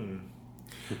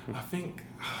 I think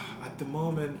at the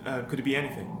moment, could it be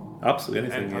anything?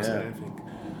 Absolutely anything, Absolutely anything.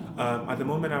 At the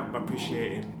moment, I'm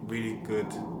appreciating really good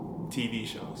TV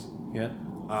shows. Yeah.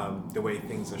 The way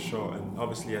things are shot, and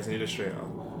obviously as an illustrator,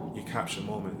 you capture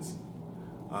moments.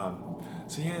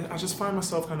 So yeah, I just find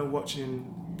myself kind of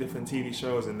watching different TV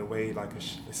shows and the way like a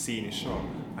scene is shot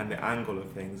and the angle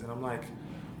of things, and I'm like,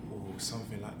 oh,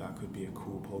 something like that could be a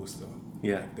cool poster.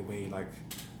 Yeah. Like the way like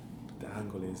the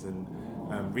angle is, and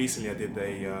recently I did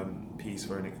a piece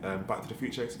for an Back to the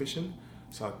Future exhibition,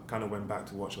 so I kind of went back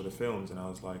to watch all the films, and I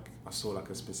was like, I saw like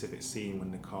a specific scene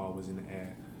when the car was in the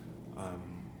air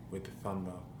with the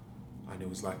thunder, and it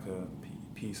was like a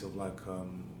piece of like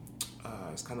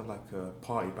it's kind of like a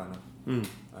party banner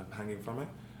hanging from it,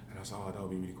 and I was like, oh, that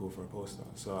would be really cool for a poster.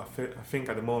 So I think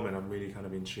at the moment I'm really kind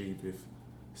of intrigued with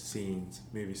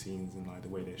movie scenes and like the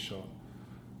way they're shot.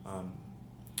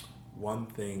 One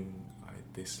thing I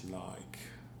dislike,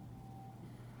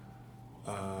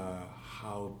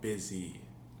 how busy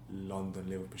London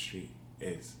Liverpool Street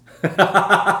is.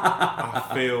 I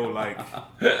feel like...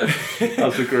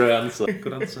 That's a great answer.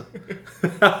 Good answer.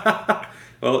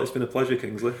 Well, it's been a pleasure,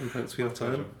 Kingsley, and thanks for your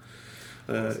time.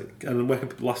 And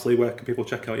lastly, where can people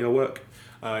check out your work?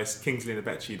 It's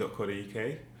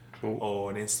kingsleynebechi.co.uk or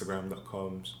on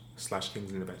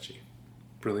Instagram.com/kingsleynebechi.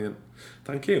 Brilliant.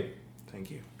 Thank you. Thank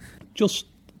you. Just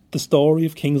the story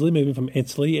of Kingsley moving from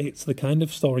Italy, it's the kind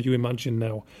of story you imagine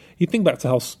now. You think back to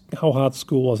how hard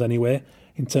school was anyway,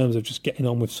 in terms of just getting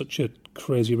on with such a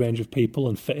crazy range of people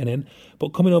and fitting in. But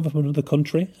coming over from another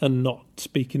country and not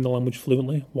speaking the language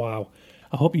fluently, wow.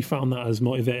 I hope you found that as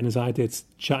motivating as I did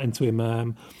chatting to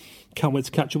him. Can't wait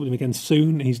to catch up with him again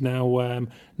soon. He's now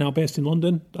based in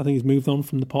London. I think he's moved on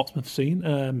from the Portsmouth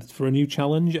scene for a new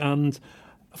challenge. And,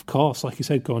 of course, like you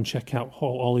said, go and check out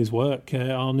all his work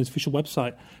on his official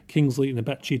website,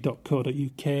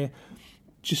 kingsleynebechi.co.uk.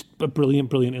 Just a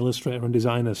brilliant illustrator and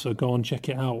designer, so go and check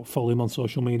it out. Follow him on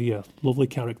social media. Lovely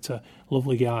character,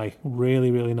 lovely guy. Really,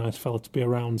 really nice fella to be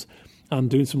around and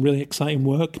doing some really exciting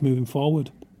work moving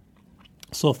forward.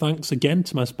 So thanks again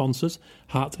to my sponsors,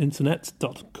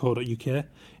 heartinternet.co.uk,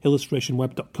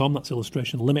 illustrationweb.com, that's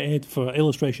Illustration Limited for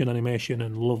illustration, animation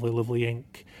and lovely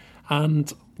ink.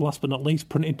 And last but not least,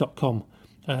 printed.com,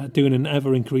 doing an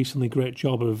ever increasingly great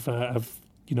job of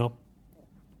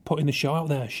putting the show out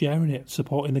there, sharing it,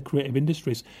 supporting the creative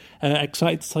industries.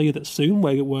 Excited to tell you that soon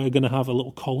we're going to have a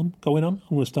little column going on.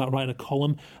 I'm going to start writing a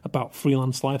column about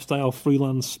freelance lifestyle,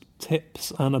 freelance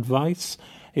tips and advice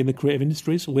in the creative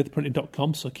industries with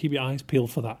printed.com, so keep your eyes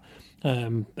peeled for that.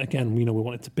 Again, we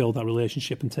wanted to build that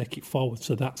relationship and take it forward,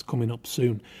 so that's coming up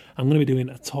soon. I'm going to be doing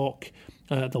a talk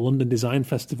at the London Design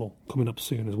Festival coming up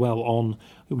soon as well on,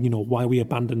 why we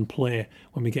abandon play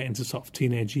when we get into sort of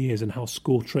teenage years and how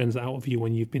school trains that out of you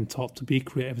when you've been taught to be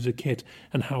creative as a kid,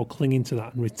 and how clinging to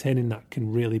that and retaining that can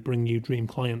really bring you dream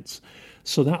clients.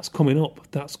 So that's coming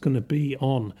up. That's going to be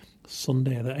on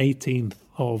Sunday, the 18th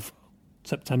of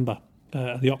September.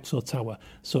 At the Oxo Tower.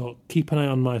 So keep an eye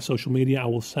on my social media. I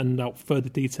will send out further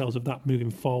details of that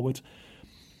moving forward.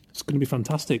 It's going to be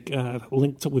fantastic.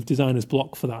 Linked up with Designer's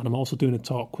Block for that, and I'm also doing a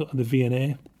talk at the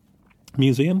V&A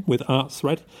Museum with Art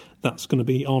Thread. That's going to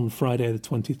be on Friday the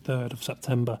 23rd of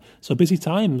September. So busy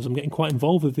times. I'm getting quite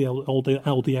involved with the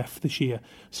LDF this year,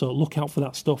 so look out for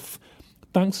that stuff.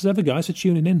 Thanks as ever, guys, for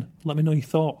tuning in. Let me know your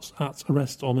thoughts at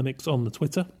Arrest or Mimics on the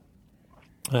Twitter.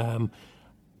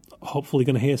 Hopefully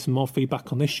going to hear some more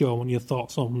feedback on this show and your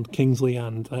thoughts on Kingsley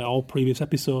and all previous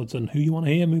episodes and who you want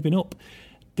to hear moving up.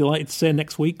 Delighted to say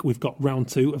next week we've got round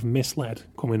 2 of Misled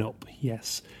coming up.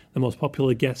 Yes, the most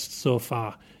popular guest so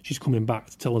far. She's coming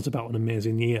back to tell us about an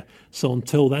amazing year. So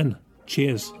until then,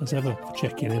 cheers as ever for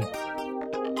checking in.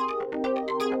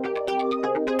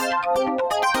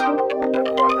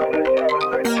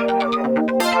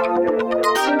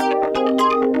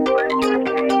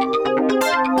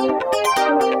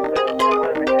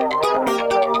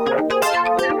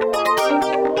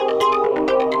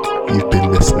 You've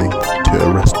been listening to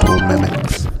Arrest All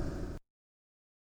Mimics.